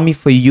was Swami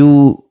for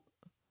you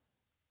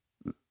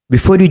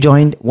before you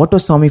joined? What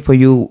was Swami for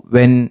you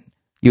when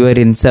you were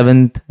in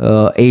 7th,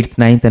 8th,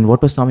 9th, and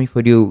what was Swami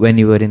for you when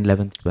you were in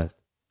 11th, 12th?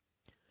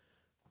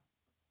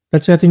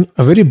 That's, I think,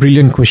 a very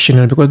brilliant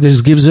question, because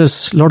this gives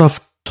us a lot of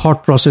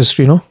thought process,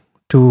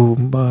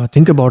 to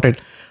think about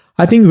it.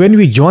 I think when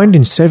we joined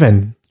in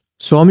 7,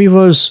 Swami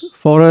was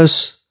for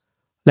us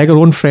like our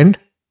own friend,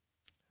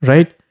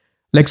 right?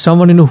 Like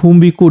someone whom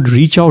we could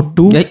reach out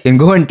to. Yeah, and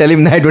go and tell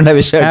him that I don't have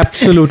a shirt.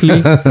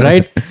 Absolutely,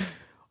 right?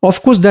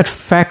 Of course, that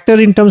factor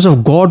in terms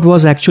of God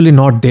was actually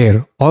not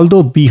there.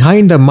 Although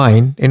behind the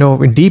mind,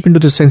 deep into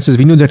the senses,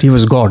 we knew that he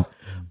was God.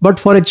 But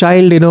for a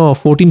child,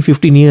 14,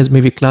 15 years,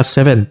 maybe class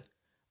 7,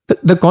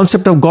 the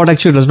concept of God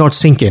actually does not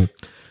sink in.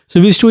 So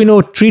we used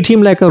to, treat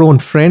him like our own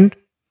friend,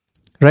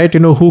 right?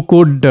 Who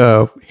could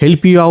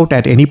help you out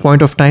at any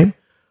point of time.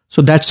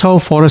 So that's how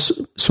for us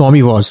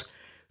Swami was.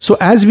 So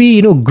as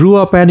we, grew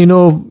up and,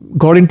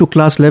 got into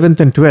class 11th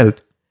and 12th,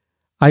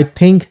 I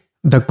think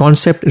the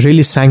concept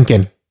really sank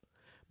in,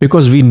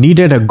 because we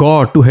needed a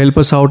God to help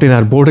us out in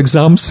our board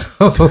exams.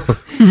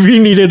 We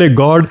needed a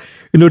God,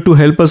 to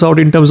help us out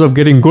in terms of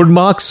getting good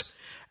marks.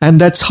 And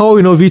that's how,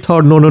 we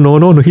thought, no,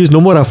 he's no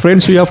more our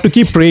friend. So you have to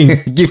keep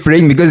praying. Keep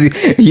praying because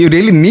you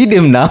really need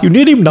him now. You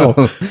need him now.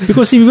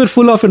 Because see, we were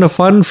full of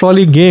fun,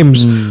 frolic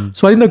games.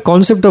 So I think the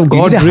concept of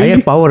God need a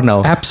higher power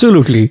now.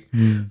 Absolutely.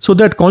 So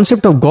that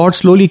concept of God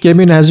slowly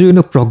came in as you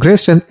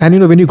progressed. And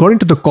when you got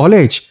into the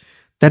college,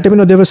 that time,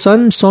 there was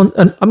some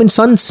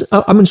sense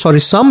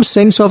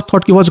of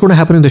thought, what's going to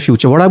happen in the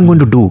future? What I'm going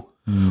to do?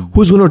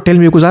 Who's going to tell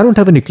me? Because I don't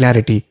have any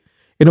clarity.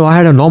 I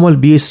had a normal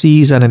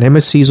BScs and an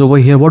MScs over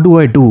here. What do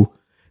I do?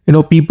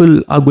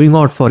 People are going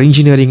out for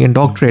engineering and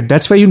doctorate.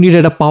 That's why you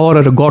needed a power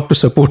or a God to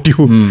support you.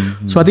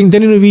 So I think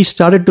then, we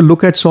started to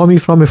look at Swami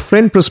from a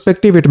friend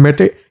perspective. It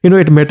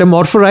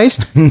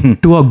metamorphosed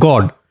to a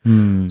God.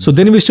 So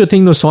then we used to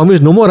think, no, Swami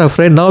is no more a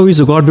friend. Now he's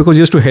a God because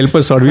he has to help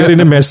us out. We are in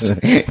a mess.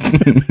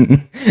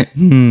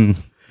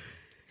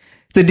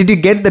 So did you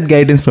get that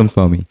guidance from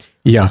Swami?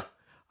 Yeah,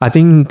 I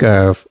think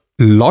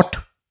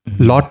lot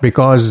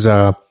because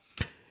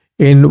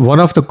in one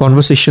of the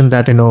conversation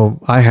that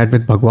I had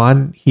with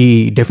Bhagwan,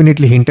 he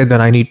definitely hinted that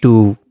I need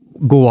to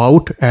go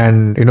out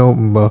and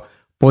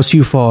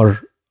pursue for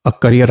a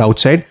career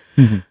outside.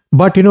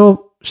 But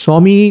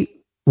Swami,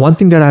 one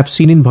thing that I've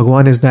seen in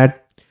Bhagwan is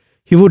that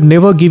he would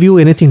never give you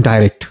anything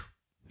direct.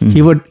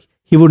 He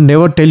would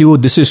never tell you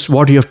this is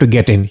what you have to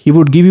get in. He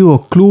would give you a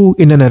clue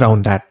in and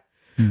around that.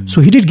 So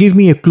he did give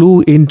me a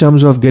clue in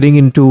terms of getting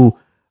into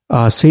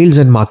sales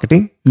and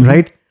marketing,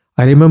 right?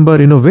 I remember,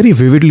 very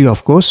vividly,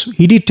 of course,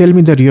 he did tell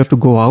me that you have to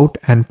go out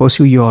and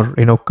pursue your,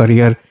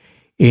 career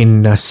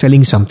in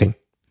selling something.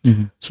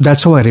 So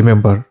that's how I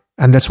remember.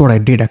 And that's what I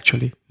did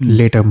actually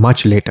later,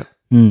 much later.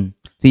 So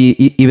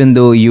even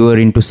though you were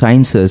into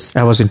sciences,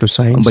 I was into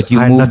science, but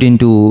you moved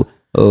into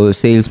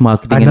sales,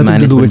 marketing, and management.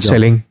 Nothing to do with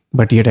selling,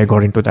 but yet I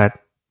got into that.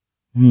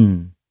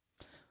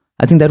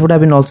 I think that would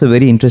have been also a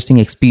very interesting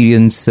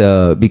experience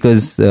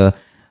because you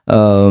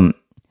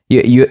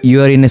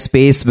are in a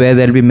space where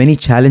there will be many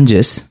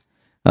challenges,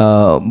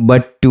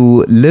 but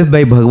to live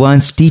by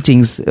Bhagwan's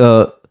teachings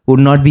would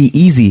not be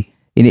easy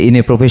in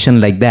a profession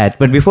like that.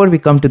 But before we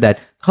come to that,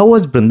 how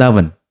was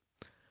Vrindavan?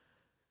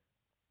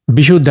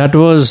 Bishu, that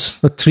was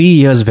the 3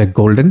 years were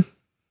golden.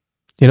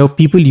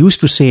 People used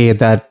to say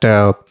that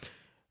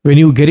when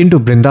you get into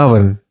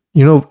Vrindavan,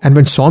 and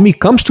when Swami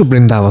comes to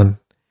Vrindavan,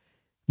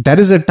 that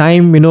is a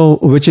time,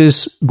 which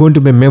is going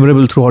to be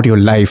memorable throughout your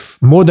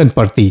life, more than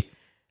Parthi.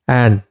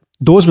 And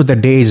those were the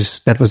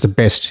days that was the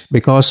best,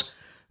 because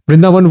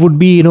Vrindavan would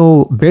be,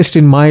 best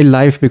in my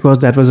life because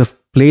that was a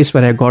place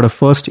where I got a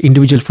first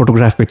individual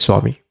photograph with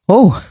Swami.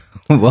 Oh,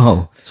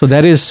 wow. So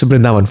that is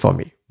Vrindavan for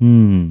me.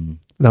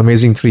 The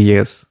amazing 3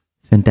 years.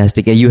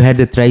 Fantastic. You had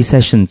the tri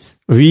sessions.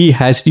 We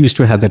used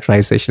to have the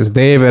tri sessions.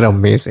 They were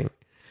amazing.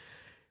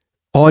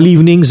 All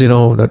evenings,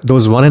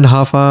 those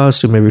 1.5 hours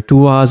to maybe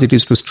 2 hours, it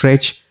used to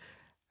stretch.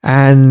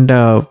 And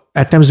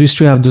at times we used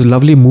to have those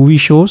lovely movie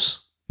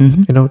shows,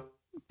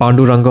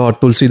 Panduranga or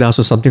Tulsidas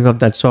or something of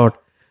that sort.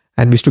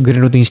 And we used to get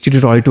into the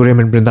Institute Auditorium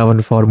in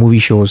Vrindavan for movie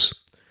shows.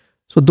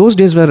 So those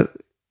days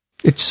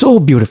it's so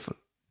beautiful.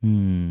 I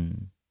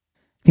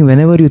think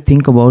whenever you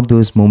think about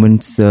those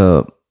moments,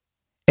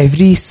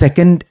 every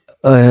second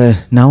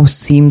now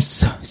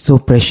seems so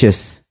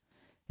precious.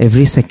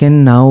 Every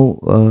second now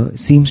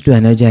seems to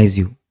energize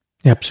you.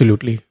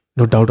 Absolutely.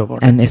 No doubt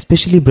about it. And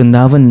especially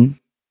Vrindavan.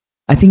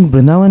 I think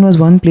Vrindavan was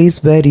one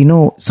place where,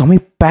 Swami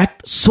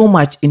packed so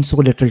much in so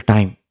little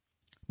time.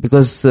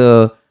 Because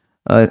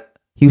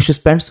he used to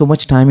spend so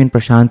much time in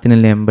Prashant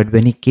Nilayam. But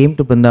when he came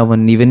to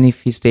Vrindavan, even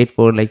if he stayed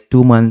for like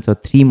 2 months or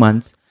 3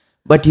 months,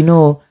 but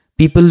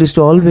people used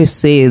to always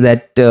say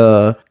that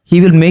he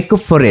will make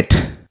up for it,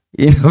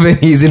 when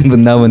he's in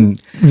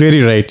Vrindavan.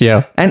 Very right,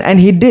 yeah. And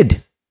he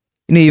did.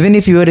 Even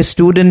if you were a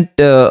student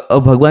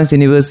of Bhagwan's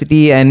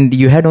University and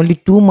you had only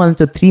 2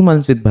 months or 3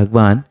 months with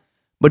Bhagwan,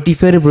 but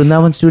if you're a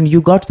Vrindavan student,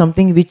 you got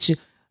something which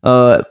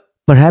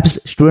perhaps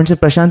students of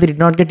Prashanti did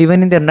not get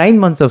even in their 9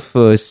 months of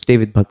stay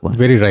with Bhagwan.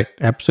 Very right.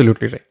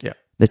 Absolutely right, yeah.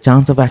 The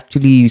chance of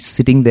actually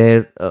sitting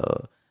there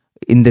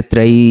in the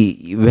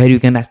trai where you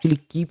can actually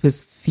keep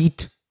his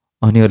feet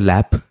on your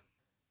lap.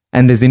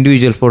 And this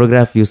individual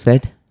photograph you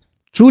said.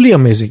 Truly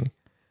amazing.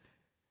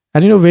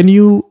 And when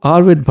you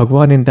are with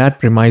Bhagwan in that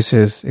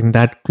premises, in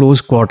that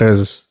close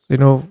quarters,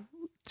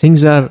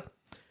 things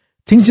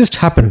just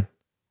happen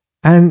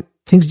and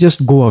things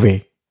just go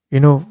away.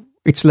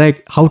 It's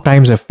like how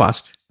times have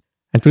passed.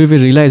 And today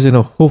we realize,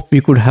 hope we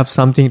could have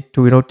something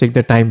to, take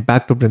the time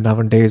back to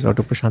Vrindavan days or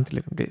to Prashant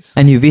Nilayam days.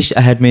 And you wish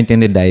I had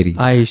maintained a diary.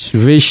 I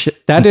wish.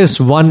 That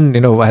is one,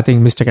 I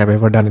think mistake I've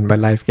ever done in my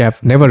life.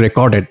 I've never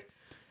recorded.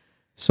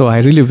 So I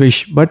really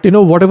wish. But,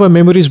 whatever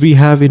memories we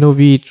have,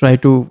 we try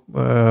to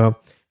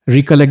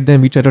recollect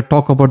them. We try to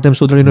talk about them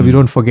so that, we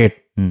don't forget.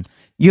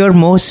 Your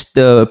most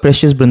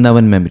precious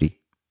Vrindavan memory?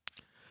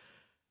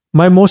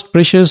 My most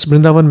precious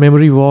Vrindavan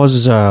memory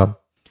was, I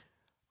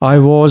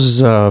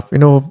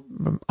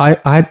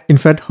had in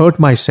fact hurt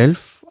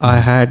myself. I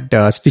had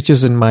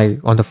stitches on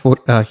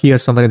the here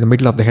somewhere in the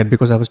middle of the head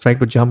because I was trying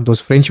to jump those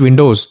French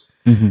windows.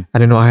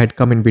 And I had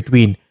come in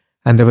between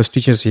and there were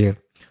stitches here.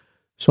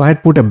 So I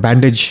had put a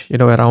bandage,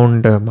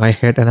 around my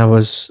head, and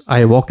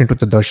I walked into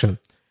the darshan,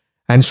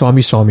 and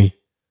Swami saw me.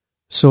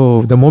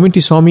 So the moment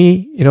he saw me,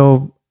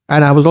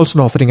 and I was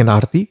also offering an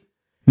aarti.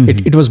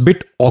 It was a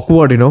bit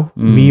awkward,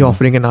 me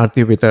offering an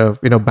aarti with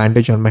a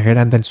bandage on my head,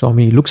 and then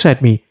Swami looks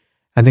at me,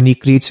 and then he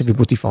creates a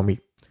vibhuti for me.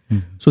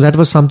 So that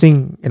was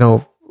something,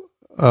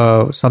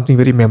 something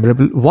very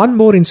memorable. One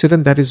more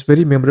incident that is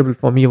very memorable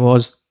for me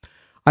was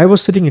I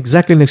was sitting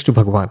exactly next to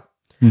Bhagwan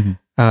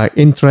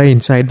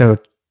inside the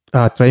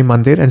Trai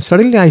Mandir, and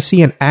suddenly I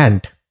see an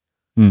ant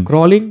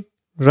crawling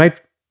right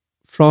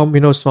from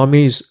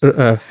Swami's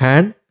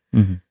hand.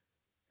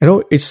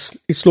 It's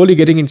slowly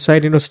getting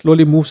inside,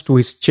 slowly moves to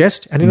his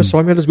chest, and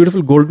Swami had those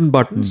beautiful golden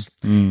buttons,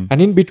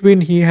 and in between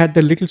he had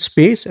the little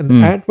space, and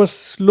the ant was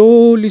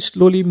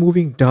slowly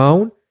moving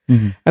down.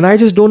 And I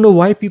just don't know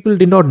why people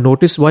did not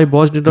notice, why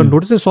boss did not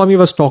notice. And Swami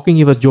was talking,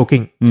 he was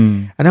joking,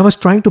 and I was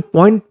trying to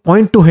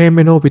point to him,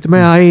 with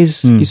my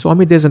eyes,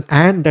 Swami, there's an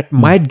ant that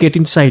might get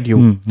inside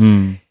you.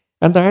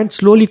 And the ant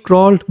slowly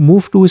crawled,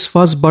 moved to his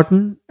first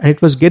button, and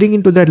it was getting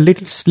into that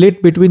little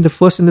slit between the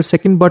first and the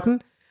second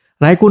button.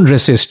 And I couldn't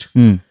resist.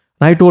 And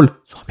I told,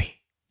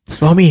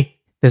 Swami,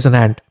 there's an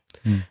ant.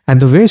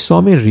 And the way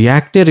Swami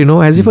reacted,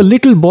 as if a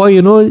little boy,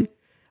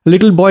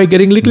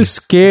 getting a little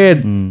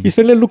scared. He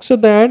suddenly looks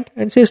at the ant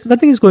and says,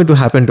 nothing is going to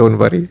happen, don't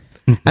worry.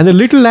 And the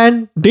little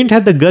ant didn't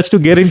have the guts to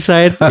get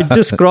inside. It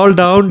just crawled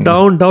down,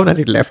 and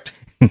it left.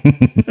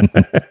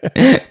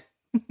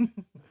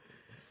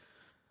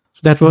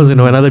 So that was,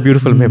 another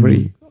beautiful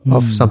memory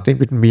of something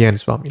between me and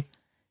Swami.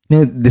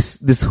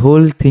 This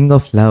whole thing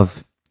of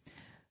love,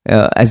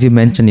 as you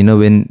mentioned,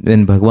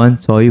 when Bhagwan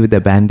saw you with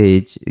the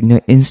bandage,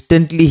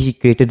 instantly he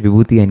created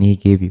vibhuti and he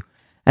gave you.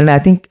 And I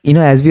think,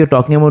 as we are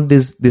talking about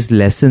these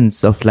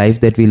lessons of life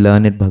that we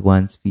learn at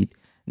Bhagwan's feet,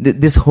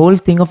 this whole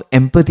thing of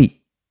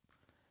empathy,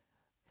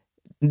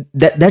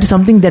 that's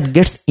something that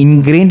gets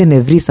ingrained in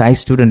every Sai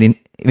student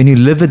when you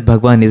live with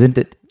Bhagwan, isn't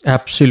it?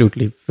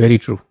 Absolutely. Very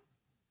true.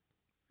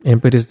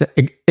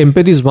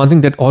 Empathy is one thing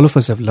that all of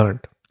us have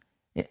learned.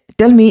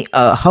 Tell me,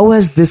 how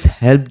has this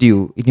helped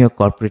you in your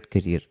corporate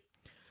career?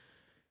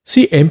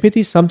 See,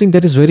 empathy is something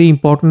that is very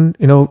important,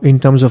 in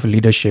terms of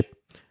leadership.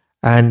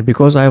 And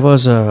because I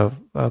was a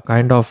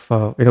kind of,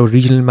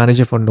 regional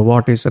manager for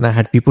Novartis, and I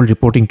had people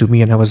reporting to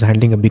me, and I was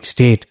handling a big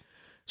state.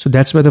 So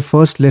that's where the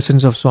first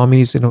lessons of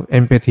Swami's,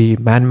 empathy,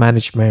 man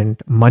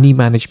management, money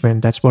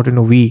management, that's what,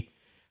 we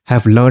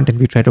have learned, and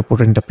we try to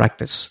put it into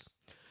practice.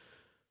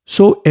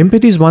 So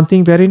empathy is one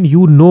thing wherein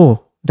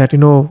that,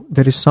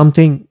 there is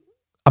something,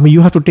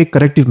 you have to take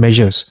corrective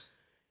measures.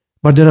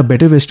 But there are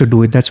better ways to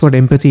do it. That's what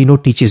empathy,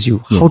 teaches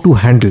you, how to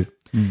handle.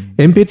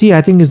 Empathy,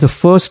 I think, is the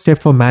first step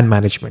for man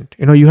management.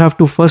 You have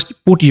to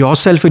first put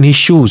yourself in his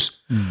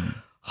shoes.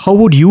 How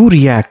would you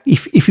react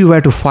if you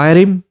were to fire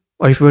him,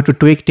 or if you were to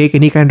take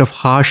any kind of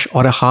harsh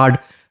or a hard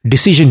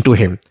decision to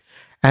him?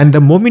 And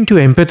the moment you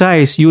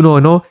empathize,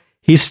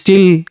 he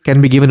still can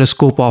be given a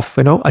scope of,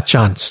 a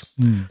chance.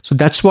 So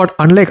that's what,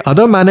 unlike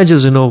other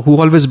managers, who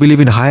always believe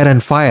in hire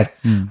and fire,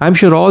 I'm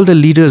sure all the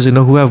leaders,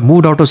 who have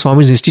moved out of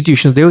Swami's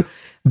institutions,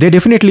 they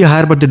definitely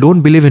hire, but they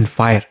don't believe in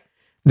fire.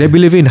 They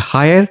believe in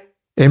hire,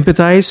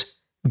 empathize,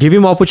 give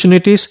him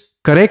opportunities,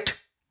 correct.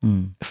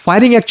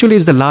 Firing actually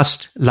is the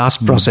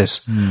last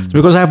process.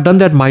 Because I have done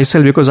that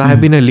myself, because I have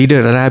been a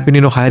leader, and I have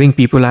been, hiring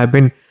people. I have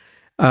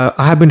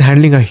been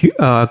handling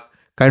a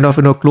kind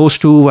of, close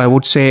to, I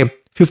would say,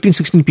 15,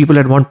 16 people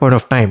at one point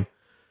of time.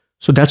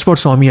 So that's what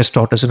Swami has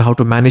taught us, and how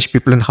to manage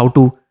people and how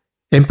to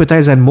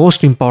empathize, and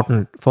most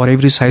important for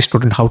every Sai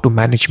student, how to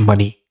manage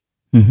money.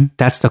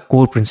 That's the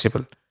core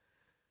principle.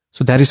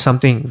 So that is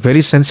something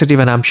very sensitive,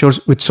 and I'm sure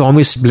with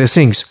Swami's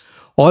blessings,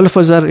 all of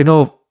us are,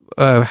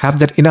 have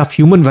that enough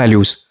human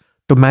values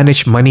to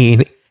manage money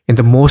in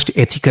the most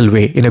ethical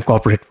way in a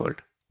corporate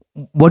world.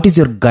 What is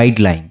your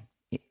guideline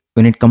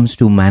when it comes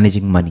to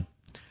managing money?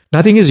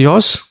 Nothing is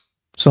yours,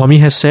 Swami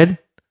has said,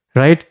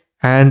 right?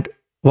 And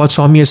what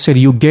Swami has said,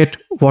 you get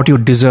what you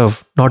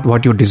deserve, not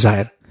what you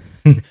desire.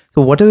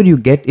 So whatever you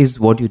get is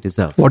what you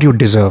deserve. What you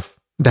deserve.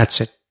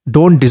 That's it.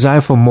 Don't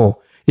desire for more.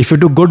 If you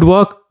do good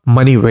work,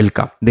 money will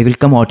come. They will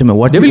come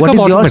automatically. What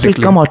is yours will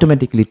come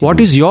automatically to What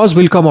you. is yours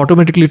will come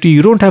automatically to you.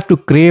 You don't have to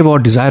crave or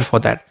desire for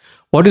that.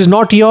 What is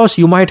not yours,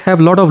 you might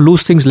have a lot of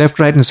loose things left,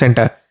 right and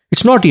center.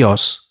 It's not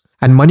yours.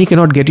 And money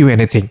cannot get you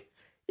anything.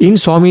 In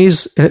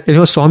Swami's,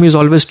 Swami's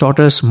always taught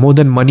us, more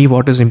than money,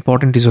 what is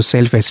important is your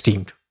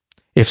self-esteem.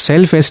 If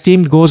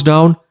self-esteem goes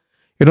down,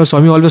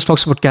 Swami always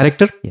talks about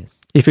character.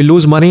 Yes. If you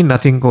lose money,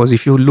 nothing goes.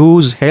 If you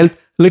lose health,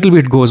 little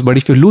bit goes. But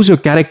if you lose your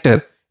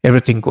character,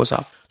 everything goes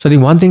up. So I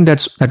think one thing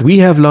that we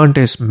have learned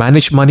is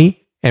manage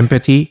money,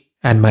 empathy,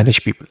 and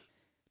manage people.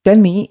 Tell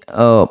me,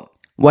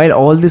 while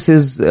all this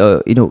is,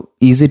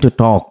 easy to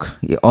talk,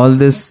 all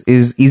this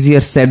is easier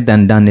said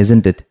than done,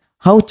 isn't it?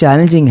 How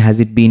challenging has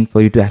it been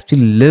for you to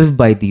actually live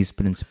by these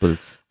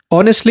principles?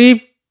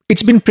 Honestly,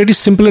 it's been pretty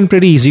simple and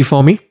pretty easy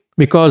for me,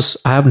 because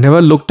I have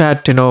never looked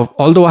at,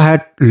 although I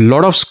had a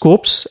lot of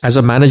scopes as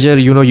a manager,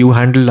 you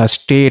handle a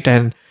state,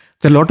 and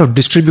there are a lot of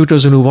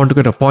distributors who want to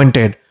get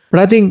appointed. But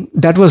I think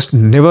that was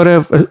never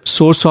a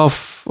source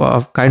of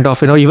kind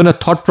of, even a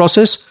thought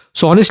process.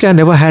 So honestly, I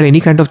never had any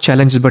kind of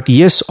challenges. But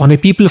yes, on a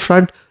people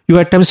front, you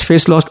at times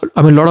face a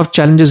lot of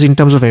challenges in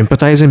terms of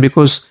empathizing,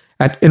 because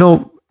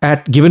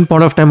at given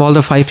point of time, all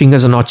the 5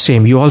 fingers are not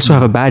same. You also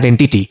have a bad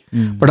entity.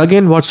 But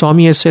again, what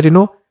Swami has said,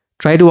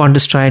 try to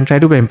understand, try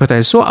to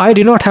empathize. So I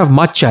did not have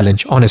much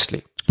challenge,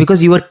 honestly.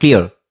 Because you were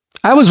clear.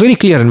 I was very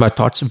clear in my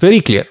thoughts.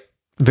 Very clear.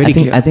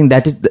 Clear. I think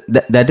that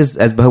is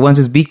as Bhagavan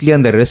says, be clear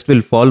and the rest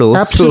will follow.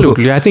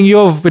 Absolutely. So, I think you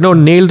have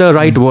nailed the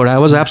right word. I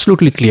was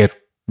absolutely clear.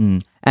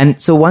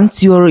 And so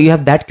once you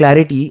have that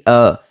clarity,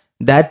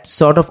 that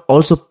sort of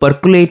also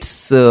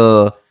percolates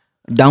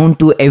down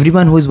to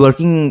everyone who is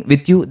working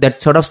with you,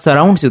 that sort of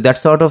surrounds you, that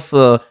sort of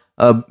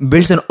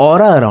builds an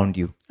aura around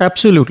you.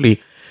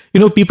 Absolutely.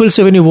 People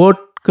say when you work,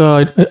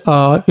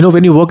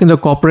 when you work in the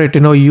corporate,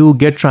 you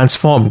get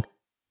transformed.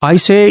 I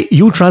say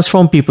you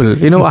transform people.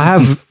 I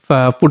have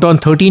put on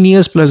 13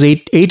 years plus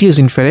 8 years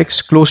in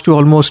FedEx, close to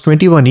almost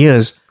 21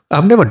 years.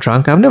 I've never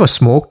drunk, I've never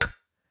smoked,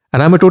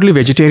 and I'm a totally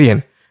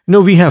vegetarian.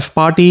 We have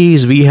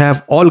parties, we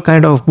have all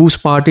kind of booze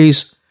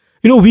parties.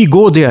 We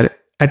go there.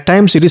 At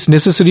times it is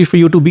necessary for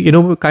you to be,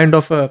 to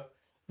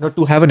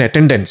have an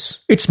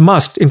attendance. It's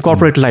must in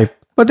corporate life.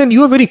 But then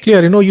you are very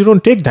clear, you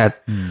don't take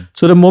that.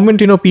 So the moment,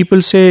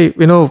 people say,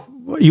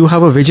 you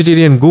have a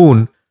vegetarian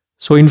goon,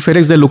 so in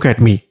FedEx they look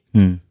at me.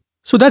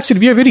 So that's it.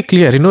 We are very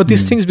clear.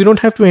 These things we don't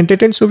have to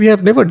entertain. So we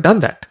have never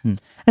done that.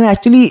 And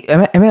actually,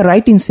 am I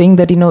right in saying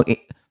that,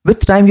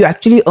 with time you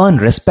actually earn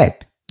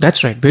respect?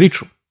 That's right. Very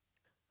true.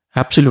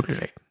 Absolutely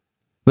right.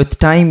 With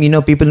time,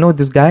 people know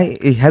this guy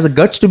has a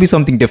guts to be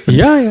something different.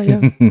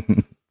 Yeah.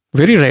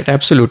 Very right.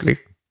 Absolutely.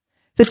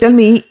 So tell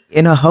me,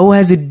 how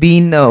has it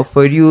been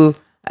for you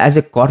as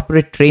a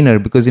corporate trainer?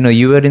 Because,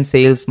 you were in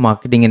sales,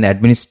 marketing and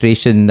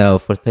administration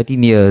for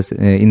 13 years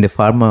in the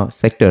pharma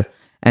sector.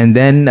 And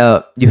then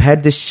you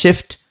had this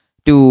shift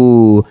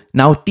to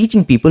now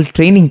teaching people,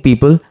 training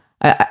people.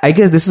 I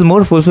guess this is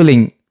more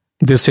fulfilling.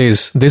 This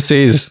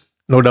is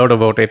no doubt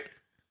about it.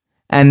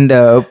 And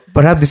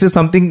perhaps this is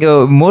something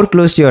more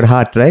close to your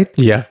heart, right?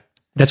 Yeah.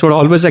 That's what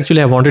always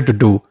actually I wanted to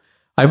do.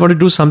 I want to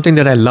do something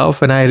that I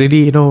love, and I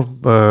really,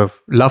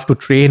 love to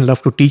train,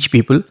 love to teach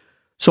people.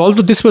 So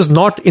although this was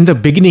not in the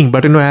beginning,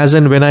 but, as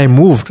and when I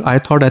moved, I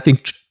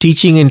think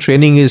teaching and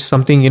training is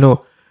something,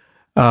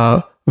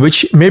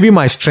 which may be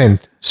my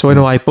strength.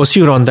 So, I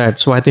pursued on that.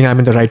 So I think I'm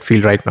in the right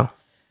field right now.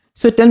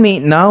 So tell me,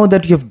 now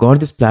that you've got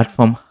this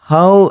platform,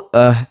 how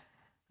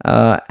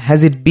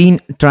has it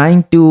been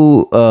trying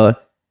to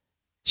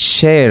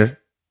share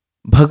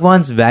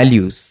Bhagwan's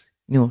values,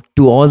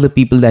 to all the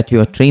people that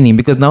you are training?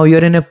 Because now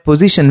you're in a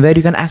position where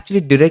you can actually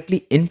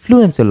directly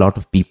influence a lot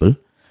of people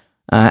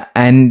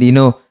and,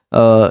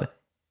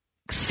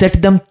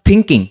 set them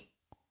thinking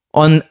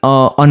on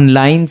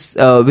lines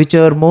which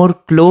are more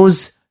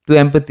close to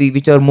empathy,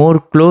 which are more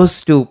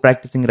close to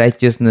practicing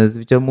righteousness,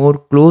 which are more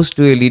close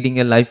to leading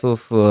a life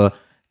of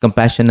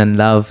compassion and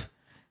love.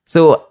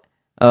 So,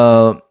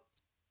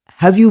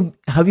 have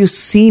you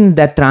seen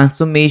that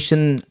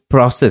transformation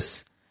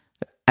process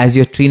as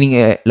you're training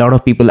a lot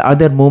of people? Are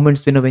there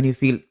moments when you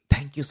feel,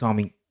 thank you,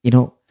 Swami,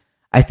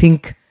 I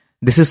think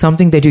this is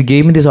something that you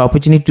gave me this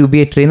opportunity to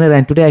be a trainer,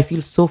 and today I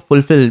feel so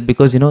fulfilled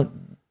because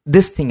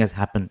this thing has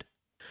happened?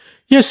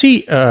 Yeah,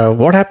 see,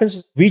 what happens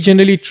is we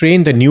generally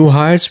train the new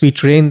hires, we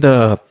train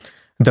the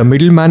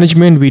middle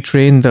management, we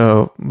train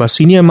the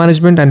senior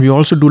management, and we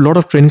also do a lot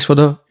of trainings for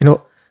the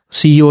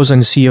CEOs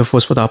and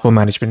CFOs for the upper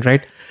management,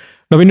 right?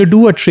 Now, when you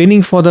do a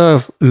training for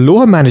the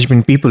lower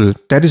management people,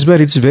 that is where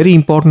it's very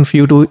important for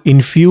you to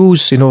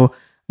infuse, the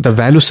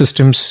value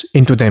systems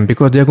into them,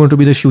 because they're going to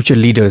be the future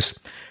leaders.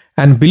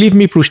 And believe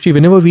me, Prushti,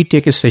 whenever we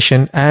take a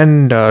session,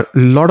 and a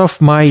lot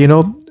of my,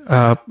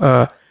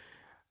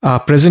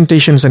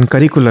 presentations and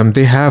curriculum,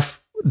 they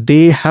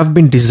have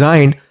been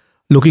designed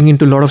looking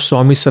into a lot of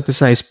Swami Sathya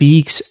Sai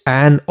speaks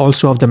and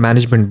also of the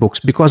management books.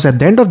 Because at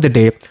the end of the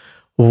day,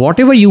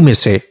 whatever you may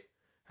say,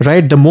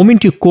 right, the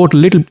moment you quote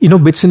little,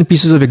 bits and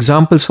pieces of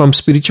examples from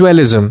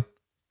spiritualism,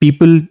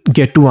 people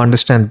get to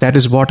understand that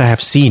is what I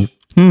have seen.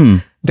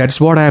 That's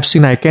what I have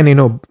seen. I can,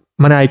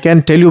 I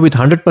can tell you with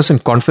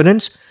 100%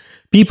 confidence,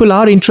 people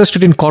are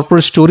interested in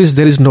corporate stories.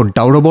 There is no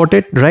doubt about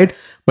it, right?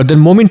 But the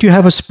moment you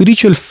have a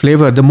spiritual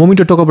flavor, the moment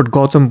you talk about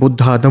Gautam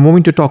Buddha, the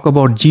moment you talk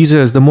about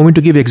Jesus, the moment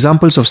you give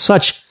examples of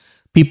such,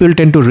 people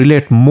tend to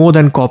relate more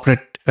than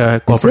corporate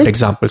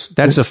examples.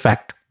 That's a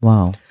fact.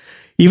 Wow.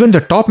 Even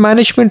the top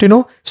management,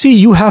 see,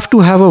 you have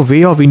to have a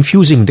way of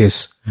infusing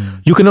this.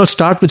 You cannot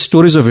start with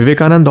stories of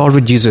Vivekananda or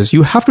with Jesus.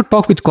 You have to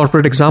talk with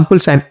corporate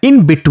examples, and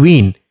in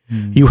between,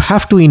 you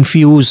have to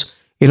infuse,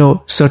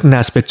 certain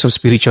aspects of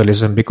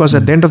spiritualism. Because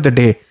at the end of the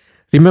day,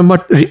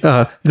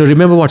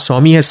 remember what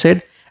Swami has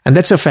said, and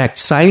that's a fact.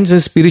 Science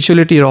and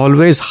spirituality are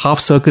always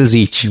half circles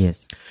each.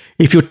 Yes.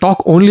 If you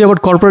talk only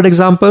about corporate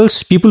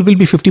examples, people will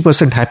be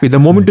 50% happy. The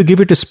moment you give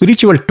it a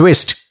spiritual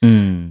twist,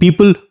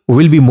 people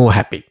will be more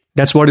happy.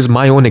 That's what is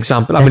my own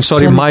example.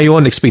 My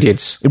own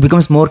experience. It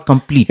becomes more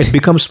complete. It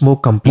becomes more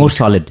complete.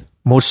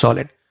 More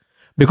solid.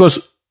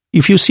 Because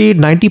if you see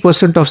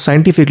 90% of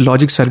scientific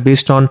logics are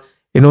based on,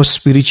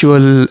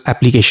 spiritual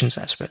applications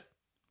as well.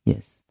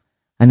 Yes.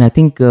 And I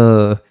think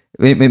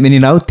when you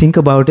now think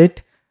about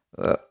it,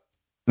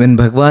 when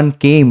Bhagwan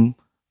came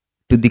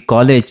to the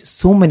college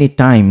so many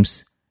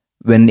times,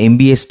 when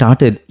MBA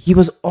started, he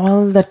was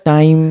all the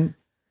time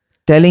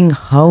telling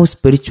how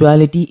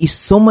spirituality is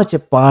so much a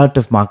part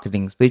of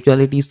marketing,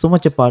 spirituality is so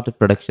much a part of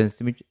production,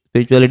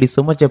 spirituality is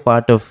so much a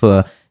part of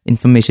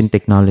information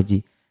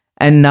technology.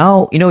 And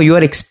now, you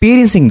are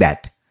experiencing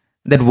that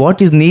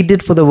what is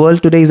needed for the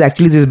world today is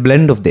actually this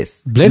blend of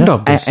this.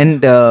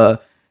 And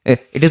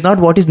it is not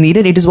what is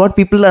needed, it is what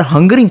people are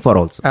hungering for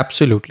also.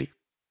 Absolutely.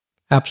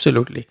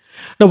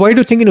 Now, why do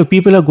you think,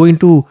 people are going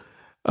to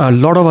a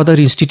lot of other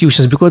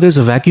institutions? Because there's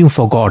a vacuum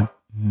for God.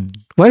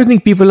 Why do you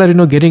think people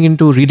are, getting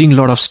into reading a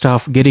lot of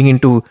stuff, getting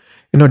into,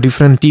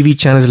 different TV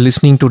channels,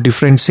 listening to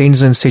different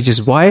saints and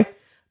sages? Why?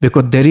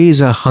 Because there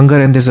is a hunger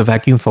and there's a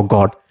vacuum for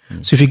God.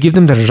 So if you give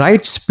them the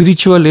right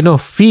spiritual,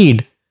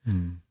 feed,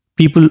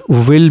 people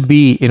will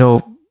be,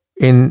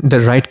 in the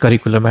right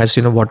curriculum as,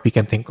 what we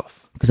can think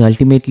of. Because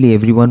ultimately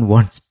everyone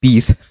wants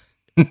peace.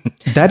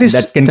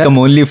 That can come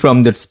only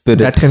from that spirit.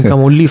 That can come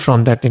only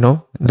from that,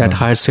 that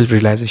higher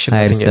self-realization.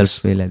 Higher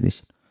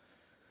self-realization.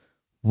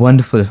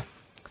 Wonderful.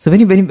 So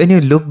when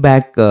you look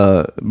back,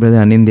 Brother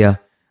Anindya,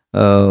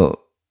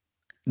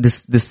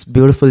 this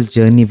beautiful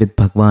journey with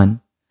Bhagwan,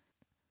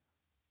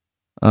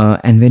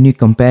 and when you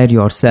compare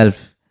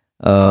yourself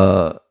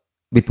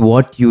with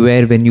what you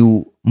were when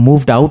you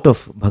moved out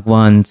of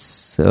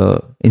Bhagwan's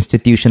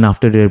institution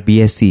after your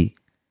BSc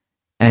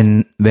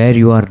and where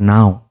you are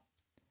now,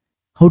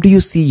 how do you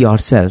see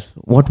yourself?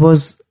 What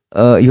was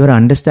your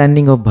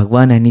understanding of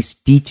Bhagwan and his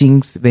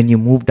teachings when you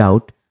moved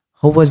out?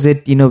 How was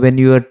it, when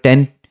you were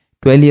 10,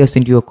 12 years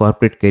into your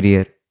corporate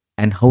career?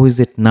 And how is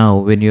it now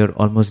when you're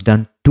almost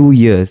done 2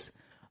 years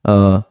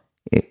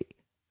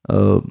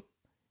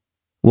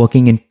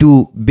working in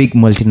 2 big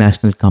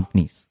multinational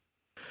companies?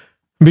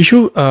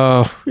 Bishu,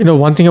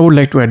 one thing I would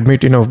like to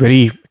admit,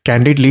 very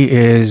candidly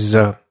is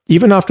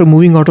even after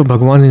moving out of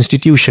Bhagwan's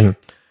institution,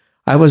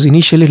 I was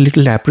initially a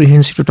little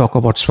apprehensive to talk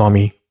about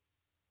Swami,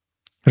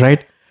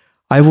 right?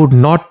 I would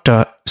not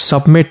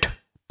submit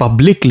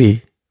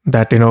publicly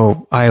that,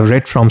 I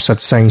read from Sathya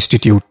Sai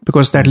Institute,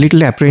 because that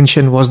little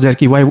apprehension was there.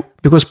 Why?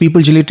 Because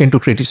people generally tend to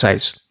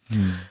criticize,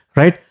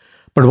 right?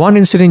 But one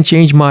incident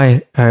changed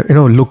my,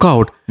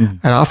 lookout. And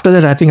after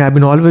that, I think I've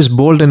been always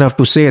bold enough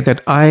to say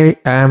that I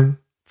am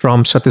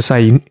from Sathya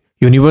Sai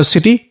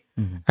University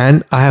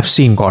and I have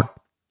seen God.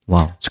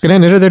 Wow. So can I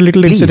narrate that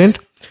little Please. incident?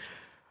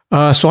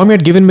 Swami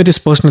had given me this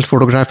personal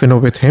photograph,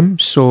 with him.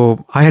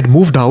 So I had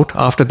moved out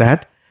after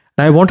that.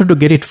 And I wanted to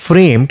get it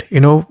framed,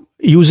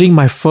 using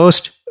my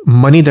first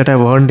money that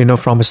I've earned,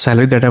 from a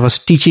salary that I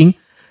was teaching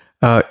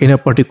in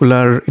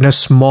a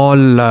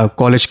small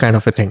college kind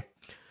of a thing.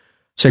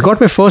 So I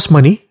got my first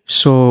money.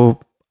 So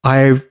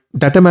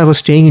that time I was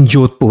staying in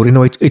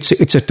Jodhpur.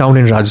 It's a town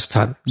in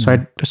Rajasthan.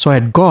 So I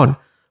had gone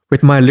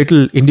with my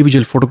little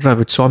individual photograph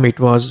with Swami. It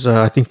was,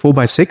 I think,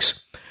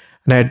 4x6.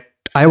 And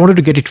I wanted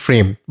to get it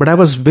framed, but I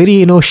was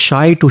very,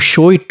 shy to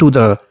show it to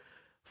the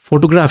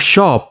photograph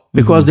shop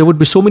because there would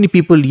be so many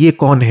people, ye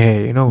kaun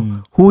hai,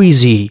 who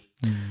is he?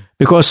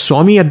 Because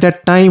Swami at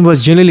that time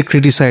was generally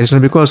criticized,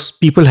 because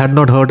people had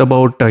not heard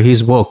about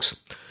his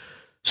works.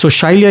 So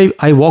shyly,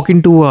 I walk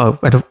into a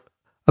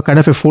kind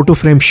of a photo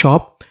frame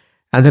shop,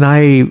 and then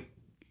I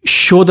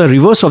show the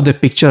reverse of the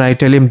picture. I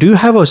tell him, do you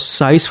have a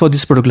size for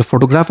this particular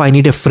photograph? I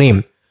need a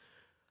frame.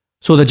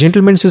 So the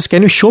gentleman says,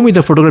 can you show me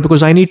the photograph,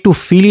 because I need to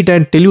feel it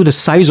and tell you the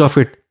size of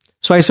it.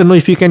 So I said, no,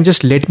 if you can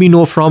just let me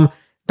know from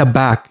the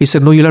back. He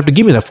said, no, you'll have to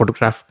give me the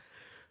photograph.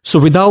 So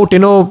without,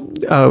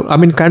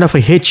 kind of a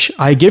hitch,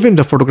 I gave him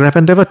the photograph,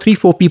 and there were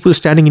 3-4 people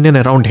standing in and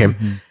around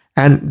him.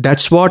 And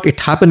that's what it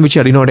happened, which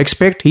I did not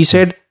expect. He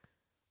said,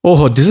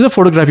 oh, this is a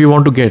photograph you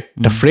want to get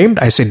framed?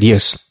 I said,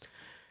 yes.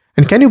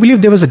 And can you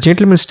believe there was a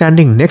gentleman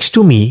standing next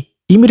to me?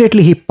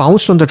 Immediately he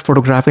pounced on that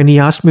photograph and he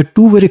asked me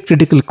 2 very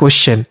critical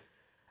questions.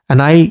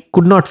 And I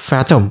could not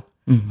fathom.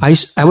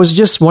 I was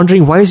just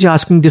wondering, why is he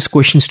asking these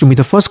questions to me?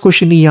 The first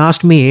question he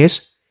asked me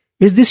is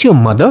this your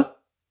mother?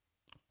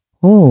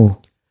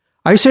 Oh.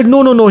 I said,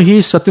 no, he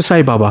is Sathya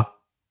Sai Baba.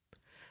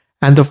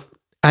 And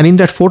in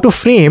that photo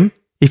frame,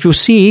 if you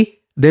see,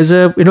 there's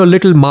a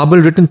little marble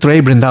written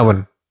Trai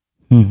Brindavan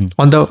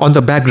on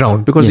the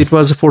background, because it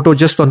was a photo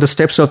just on the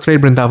steps of Trai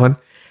Brindavan.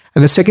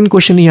 And the second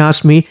question he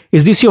asked me,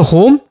 is this your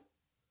home?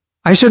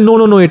 I said,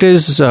 no, it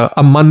is a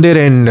mandir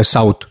in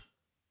south.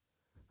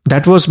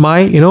 That was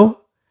my,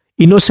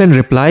 innocent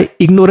reply,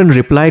 ignorant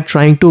reply,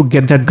 trying to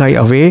get that guy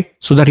away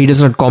so that he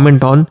does not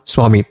comment on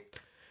Swami.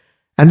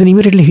 And then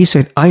immediately he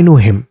said, I know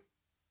him.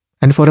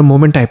 And for a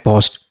moment I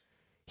paused.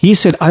 He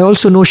said, I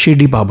also know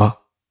Shirdi Baba.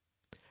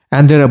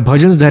 And there are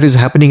bhajans that is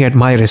happening at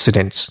my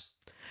residence.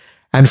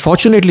 And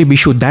fortunately,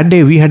 Bishu, that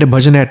day we had a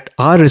bhajan at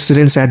our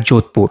residence at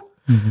Jodhpur.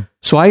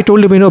 So I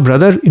told him,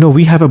 brother,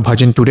 we have a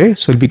bhajan today.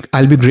 So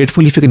I'll be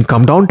grateful if you can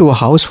come down to a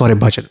house for a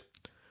bhajan.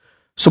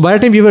 So by the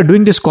time we were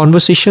doing this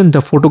conversation,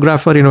 the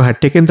photographer,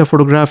 had taken the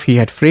photograph, he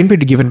had framed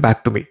it, given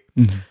back to me.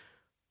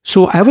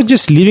 So I was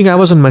just leaving, I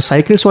was on my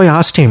cycle. So I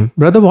asked him,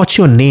 brother, what's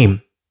your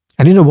name?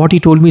 And you know what he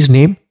told me his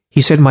name?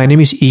 He said, my name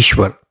is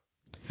Ishwar.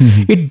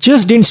 It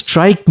just didn't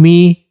strike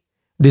me,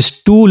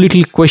 this two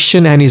little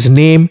question and his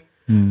name.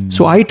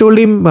 So I told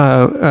him,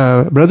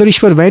 brother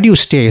Ishwar, where do you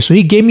stay? So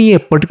he gave me a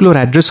particular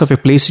address of a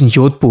place in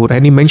Jodhpur,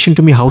 and he mentioned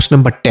to me house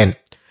number 10.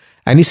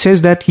 And he said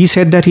that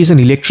he's an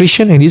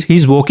electrician and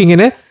he's working in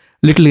a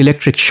little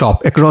electric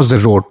shop across the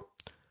road.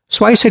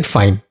 So I said,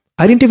 fine.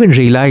 I didn't even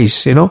realize,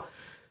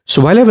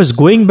 So while I was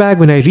going back,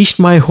 when I reached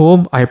my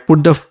home, I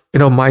put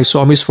the, my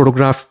Swami's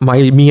photograph,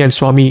 me and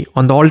Swami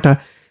on the altar.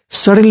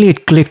 Suddenly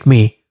it clicked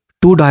me.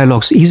 Two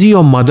dialogues. Is he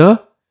your mother?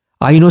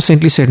 I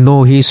innocently said,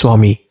 no, he is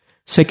Swami.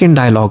 Second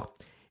dialogue.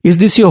 Is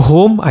this your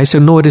home? I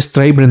said, no, it is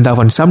Trai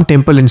Vrindavan, some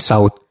temple in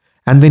south.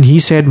 And then he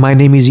said, my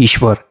name is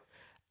Ishwar.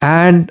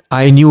 And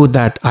I knew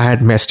that I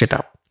had messed it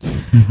up.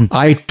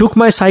 I took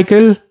my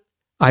cycle.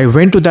 I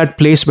went to that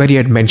place where he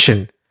had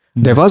mentioned.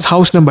 There was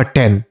house number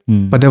 10,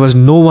 but there was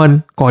no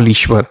one called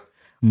Ishwar.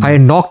 I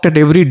knocked at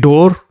every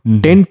door,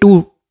 10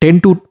 to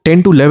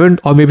 11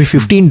 or maybe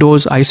 15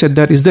 doors. I said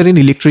that, is there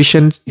any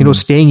electrician,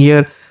 staying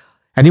here?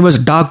 And he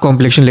was dark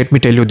complexion, let me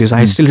tell you this.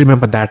 I still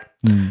remember that.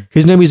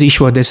 His name is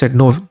Ishwar. They said,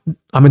 no,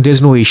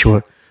 there's no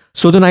Ishwar.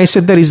 So then I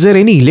said, is there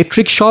any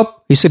electric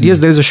shop? He said, yes,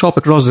 there is a shop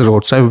across the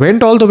road. So I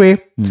went all the way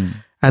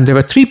and there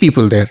were 3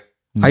 people there.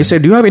 I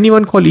said, do you have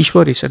anyone called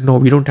Ishwar? He said, no,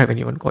 we don't have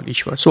anyone called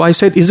Ishwar. So I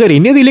said, is there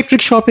any other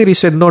electric shop here? He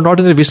said, no, not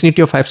in the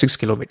vicinity of 5-6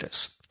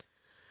 kilometers.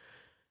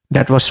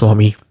 That was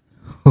Swami.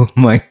 Oh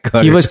my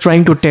God. He was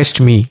trying to test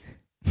me.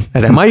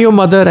 That, am I your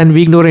mother? And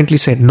we ignorantly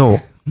said no.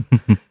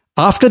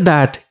 After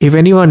that, if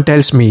anyone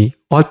tells me,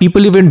 or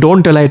people even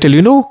don't tell, I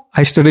tell,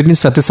 I studied in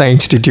Satya Sai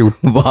Institute.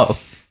 Wow.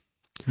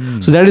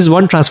 So that is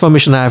one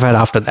transformation I have had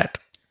after that.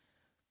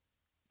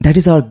 That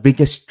is our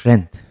biggest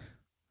strength.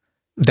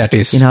 That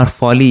is. In our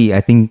folly, I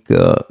think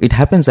it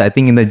happens,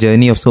 in the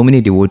journey of so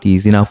many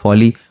devotees. In our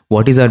folly,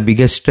 what is our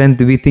biggest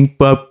strength? We think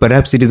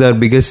perhaps it is our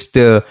biggest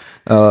demerit.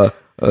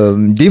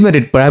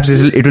 Perhaps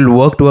it will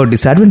work to our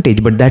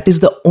disadvantage. But that is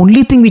the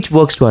only thing which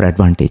works to our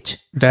advantage.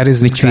 That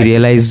is which we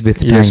realize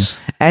with time. Yes.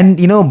 And,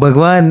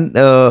 Bhagwan,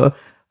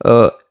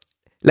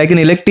 like an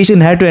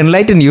electrician, had to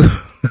enlighten you.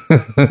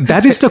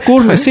 That is the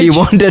core message. He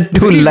wanted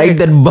to light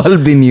that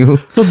bulb in you.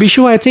 No,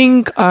 Bishu, I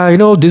think,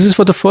 this is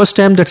for the first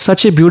time that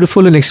such a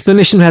beautiful an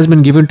explanation has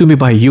been given to me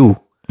by you.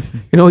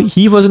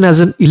 He wasn't as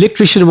an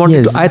electrician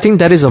wanted to. I think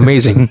that is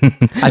amazing.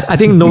 I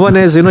think no one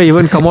has,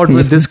 even come out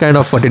with this kind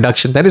of a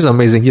deduction. That is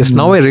amazing. Yes,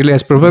 now I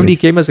realize probably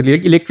came as an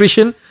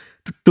electrician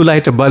to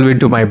light a bulb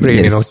into my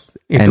brain,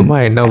 into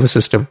my nervous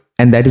system.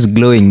 And that is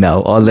glowing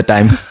now all the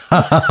time.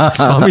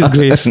 Swami's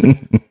grace.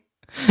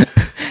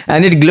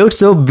 And it glowed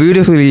so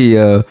beautifully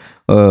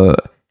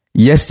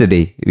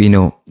yesterday,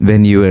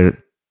 when you were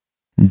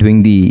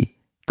doing the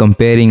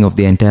comparing of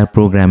the entire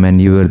program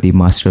and you were the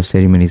master of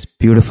ceremonies.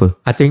 Beautiful.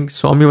 I think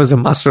Swami was the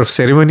master of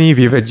ceremony.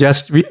 We are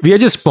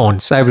just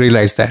pawns. I've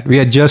realized that. We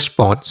are just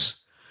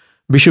pawns.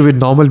 Bishu, with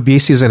normal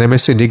BScs and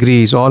MSc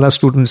degrees, all our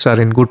students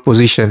are in good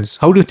positions.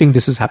 How do you think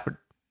this has happened?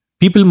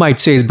 People might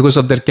say it's because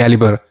of their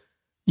caliber.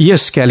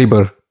 Yes,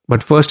 caliber.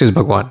 But first is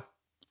Bhagwan.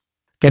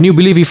 Can you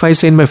believe if I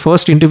say in my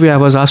first interview, I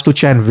was asked to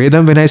chant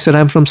Vedam when I said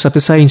I'm from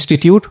Satya Sai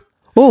Institute?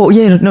 Oh,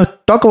 yeah. No,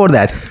 talk about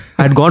that.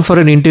 I'd gone for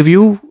an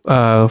interview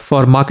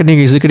for marketing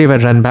executive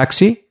at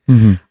Ranbaxy.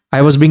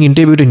 I was being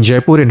interviewed in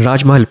Jaipur in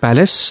Raj Mahal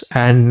Palace.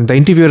 And the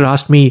interviewer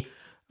asked me,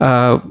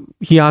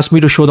 he asked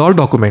me to show all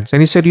documents.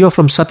 And he said, you're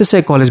from Satya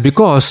Sai College,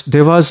 because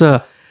there was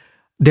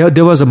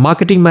a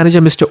marketing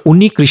manager, Mr.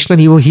 Unni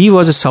Krishnan. He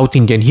was a South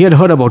Indian. He had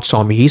heard about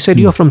Swami. He said,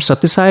 you're from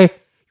Satya Sai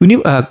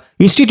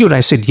Institute.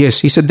 I said, yes.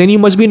 He said, then you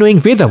must be knowing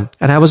Vedam.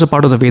 And I was a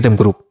part of the Vedam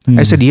group.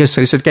 I said, yes,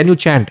 sir. He said, can you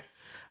chant?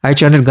 I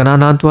chanted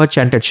Gananantva,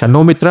 chanted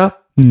Shanno Mitra.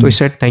 So he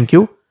said, thank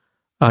you.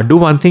 Do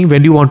one thing.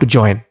 When do you want to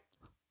join?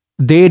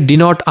 They did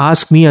not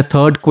ask me a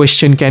third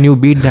question. Can you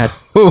beat that?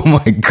 Oh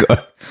my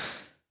God.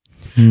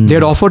 They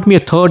had offered me a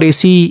third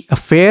AC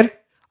fare.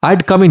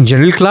 I'd come in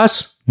general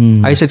class.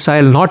 I said, so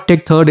I'll not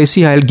take third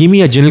AC. I'll give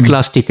me a general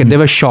class ticket. They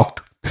were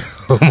shocked.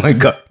 Oh my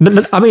God.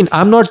 No,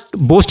 I'm not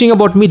boasting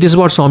about me. This is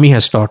what Swami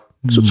has taught.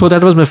 So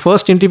that was my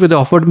first interview. They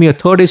offered me a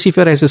third AC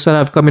fare. I said, sir,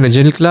 I've come in a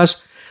general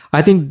class.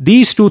 I think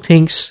these two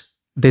things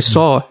they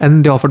saw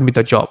and they offered me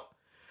the job.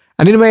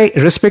 And in my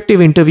respective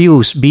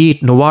interviews, be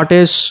it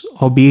Novartis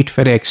or be it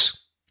FedEx,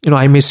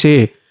 I may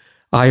say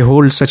I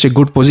hold such a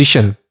good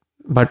position,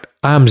 but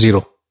I am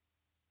zero.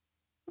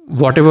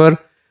 Whatever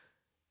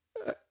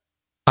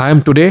I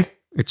am today,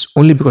 it's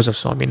only because of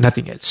Swami,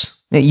 nothing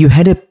else. You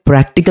had a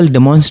practical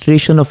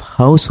demonstration of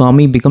how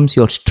Swami becomes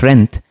your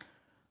strength,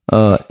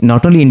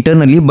 not only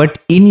internally, but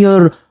in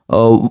your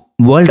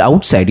world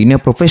outside, in your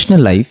professional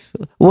life.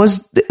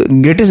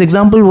 The greatest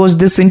example was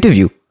this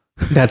interview.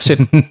 That's it.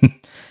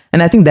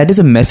 And I think that is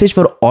a message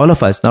for all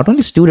of us, not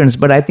only students,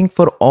 but I think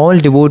for all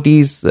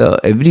devotees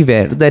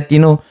everywhere, that,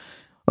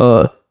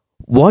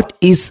 what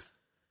is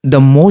the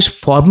most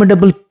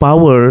formidable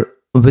power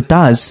with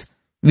us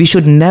we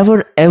should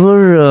never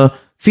ever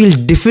feel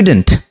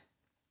diffident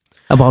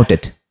about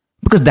it,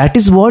 because that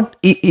is what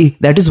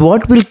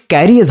will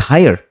carry us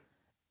higher.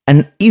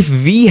 And if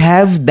we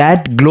have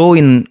that glow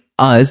in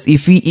us,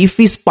 if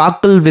we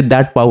sparkle with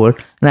that power,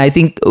 and I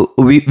think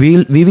we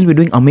will be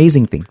doing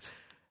amazing things.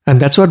 And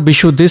that's what,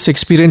 Bishu, this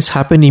experience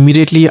happened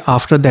immediately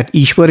after that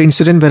Ishwar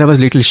incident, where I was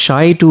a little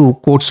shy to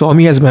quote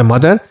Swami as my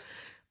mother.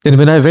 Then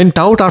when I went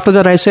out after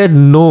that, I said,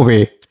 no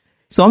way.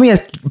 Swami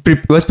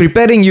was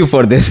preparing you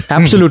for this.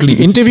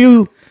 Absolutely.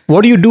 Interview,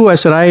 what do you do? I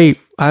said, I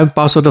am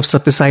passed out of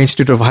Satya Sai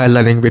Institute of Higher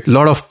Learning with a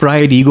lot of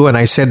pride, ego, and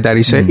I said that.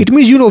 He said, it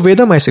means you know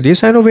Vedam? I said,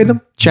 yes, I know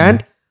Vedam.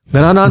 Chant,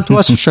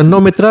 Gananantva,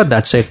 Shanno Mitra,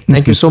 that's it.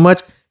 Thank you so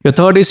much. Your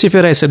third is if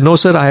I said, no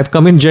sir, I have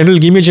come in general,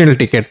 give me a general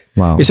ticket.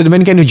 Wow. He said,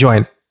 when can you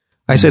join?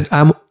 I said,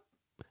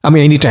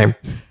 anytime.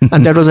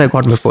 And that was I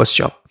got my first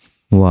job.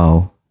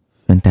 Wow.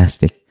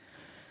 Fantastic.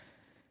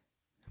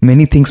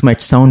 Many things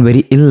might sound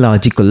very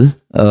illogical,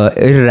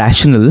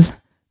 irrational,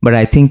 but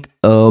I think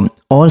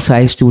all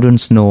Sai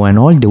students know and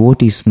all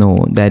devotees know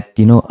that,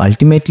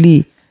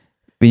 ultimately,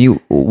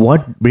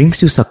 what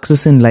brings you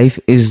success in life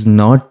is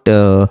not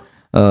the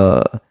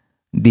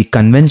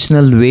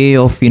conventional way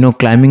of,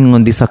 climbing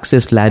on the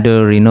success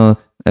ladder,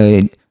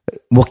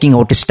 working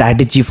out a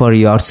strategy for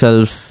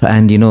yourself,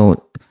 and,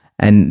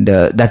 and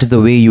that is the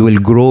way you will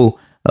grow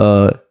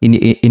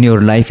in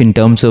your life in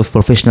terms of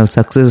professional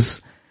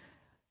success.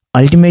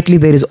 Ultimately,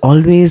 there is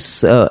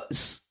always a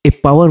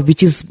power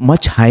which is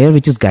much higher,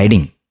 which is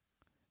guiding.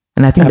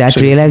 And I think that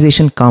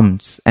realization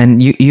comes.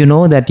 And you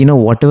know that,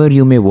 whatever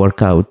you may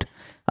work out,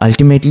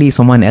 ultimately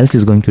someone else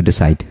is going to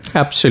decide.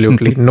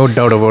 Absolutely. No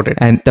doubt about it.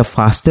 And the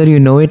faster you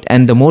know it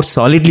and the more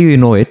solidly you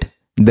know it,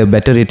 the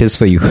better it is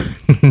for you.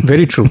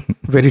 Very true.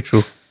 Very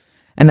true.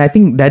 And I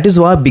think that is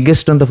our biggest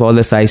strength of all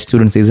the Sai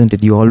students, isn't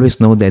it? You always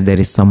know that there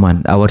is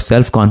someone. Our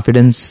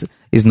self-confidence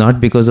is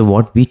not because of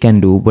what we can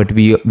do, but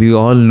we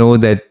all know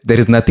that there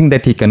is nothing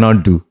that he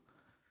cannot do.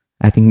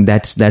 I think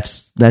that's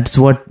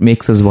what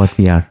makes us what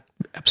we are.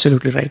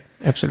 Absolutely right.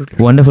 Absolutely.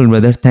 Wonderful,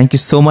 brother. Thank you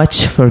so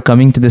much for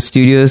coming to the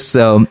studios.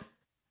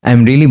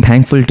 I'm really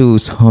thankful to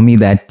Swami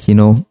that,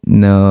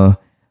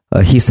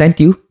 he sent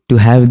you to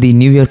have the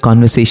New Year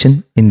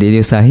conversation in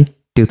Radio Sai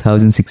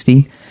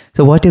 2016.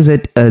 So what is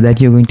it that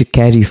you're going to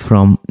carry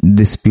from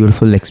this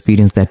beautiful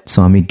experience that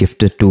Swami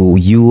gifted to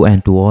you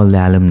and to all the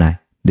alumni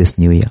this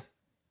New Year?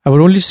 I would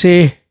only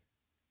say,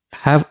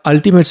 have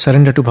ultimate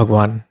surrender to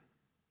Bhagwan.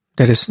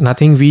 There is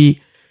nothing.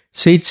 We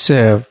say it's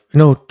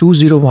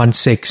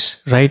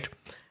 2016, right?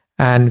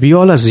 And we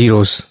all are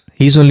zeros.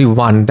 He's only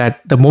one. That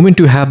the moment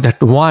you have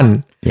that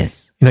one,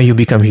 yes, you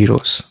become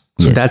heroes.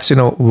 So that's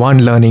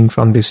one learning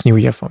from this New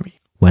Year for me.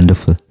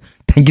 Wonderful.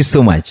 Thank you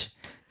so much.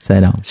 Sai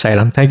Ram. Sai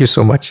Ram. Thank you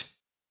so much.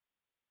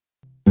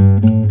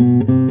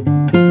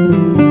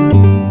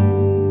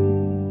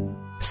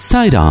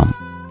 Sai Ram.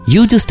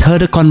 You just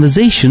heard a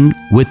conversation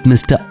with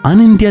Mr.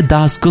 Anindya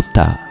Das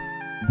Gupta.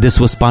 This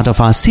was part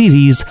of our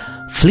series,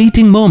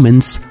 Fleeting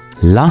Moments,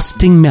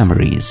 Lasting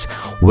Memories,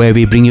 where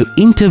we bring you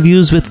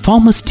interviews with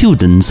former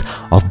students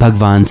of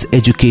Bhagwan's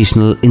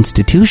educational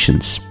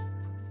institutions.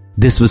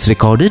 This was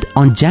recorded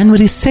on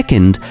January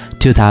 2nd,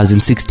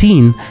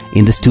 2016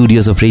 in the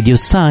studios of Radio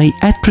Sai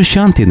at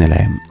Prashanthi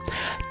Nilayam.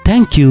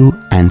 Thank you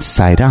and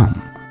Sai Ram.